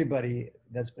treat everybody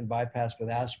that's been bypassed with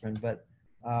aspirin, but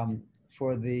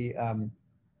for the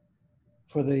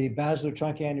basilar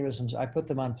trunk aneurysms, I put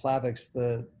them on Plavix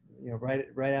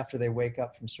right after they wake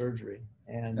up from surgery,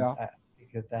 and I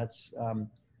think that that's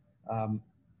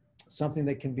something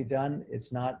that can be done.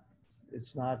 It's not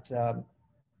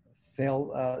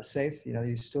fail safe.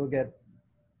 You still get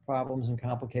problems and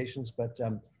complications, but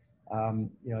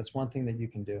it's one thing that you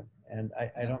can do. And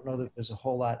I don't know that there's a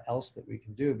whole lot else that we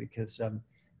can do, because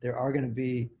there are going to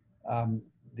be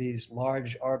these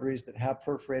large arteries that have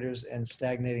perforators and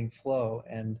stagnating flow,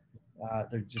 and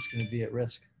they're just going to be at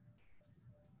risk.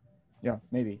 Yeah,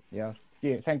 maybe. Yeah.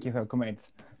 Thank you for your comments.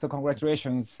 So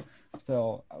congratulations.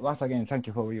 So once again, thank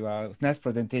you for your nice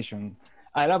presentation.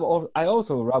 I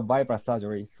also love bypass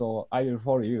surgery, so I will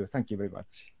follow you. Thank you very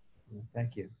much.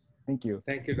 Thank you. Thank you.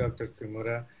 Thank you, Dr.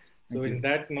 Kimura. So in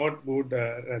that note, would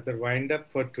rather wind up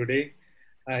for today.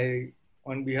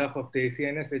 On behalf of the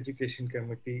ACNS Education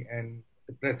Committee and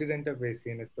the President of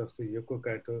ACNS, Professor Yoko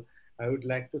Kato, I would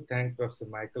like to thank Professor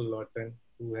Michael Lawton,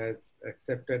 who has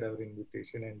accepted our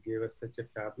invitation and gave us such a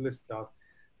fabulous talk.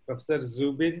 Professor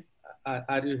Zubin,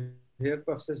 are you here,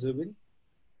 Professor Zubin?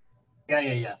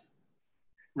 Yeah.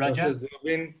 Raja? Professor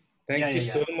Zubin, thank you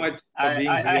so much for being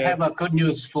here. I have a good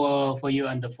news for you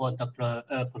and for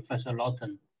Professor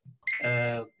Lawton.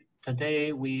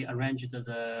 Today we arranged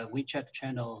the WeChat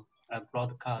channel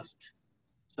broadcast.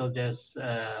 So there's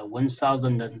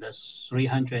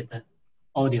 1,300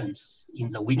 audience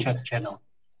in the WeChat channel.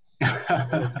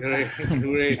 Oh, great.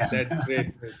 Yeah. That's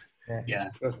great.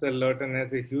 Yeah. Professor Lawton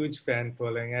has a huge fan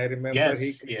following. I remember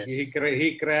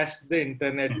he crashed the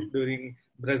internet during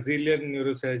Brazilian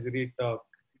neurosurgery talk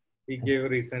he gave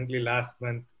recently last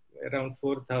month. Around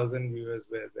 4,000 viewers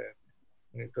were there.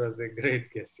 And it was a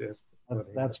great gesture.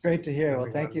 That's great to hear.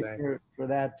 Well, thank you for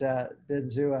that,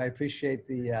 Binzu. I appreciate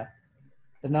the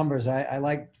numbers. I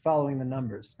like following the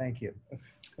numbers. Thank you.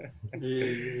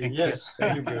 Yes.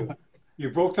 Thank you. You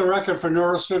broke the record for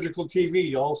neurosurgical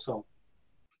TV also.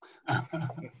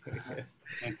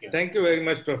 Thank you. Thank you very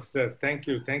much, Professor. Thank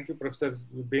you. Thank you, Professor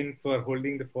Bin, for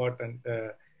holding the fort and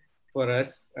for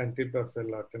us until Professor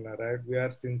Lawton arrived. We are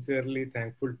sincerely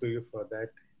thankful to you for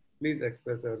that. Please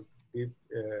express our deep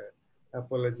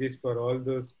apologies for all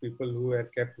those people who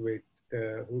kept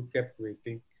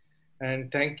waiting.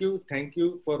 And thank you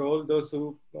for all those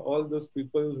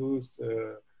people who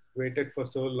waited for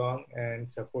so long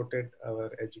and supported our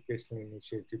educational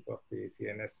initiative of the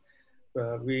ACNS.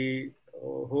 We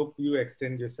hope you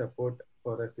extend your support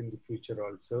for us in the future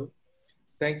also.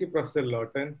 Thank you, Professor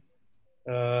Lawton.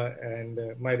 And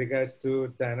my regards to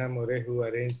Dana More, who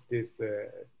arranged this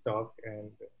talk,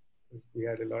 and we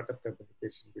had a lot of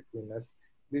communication between us.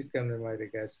 Please convey my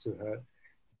regards to her,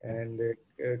 and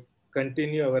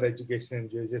continue our education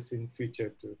endeavors in future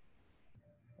too.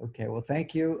 Okay, well,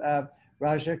 thank you,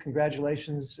 Raja.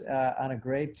 Congratulations on a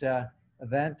great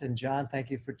event, and John, thank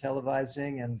you for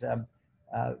televising. And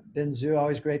Bin Zhu,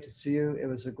 always great to see you. It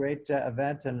was a great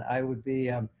event, and I would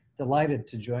be delighted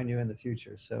to join you in the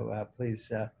future. So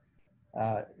please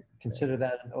consider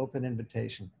that an open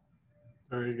invitation.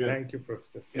 Very good. Thank you,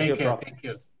 Professor. Thank you. Prof. Thank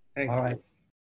you. Thank All you. right.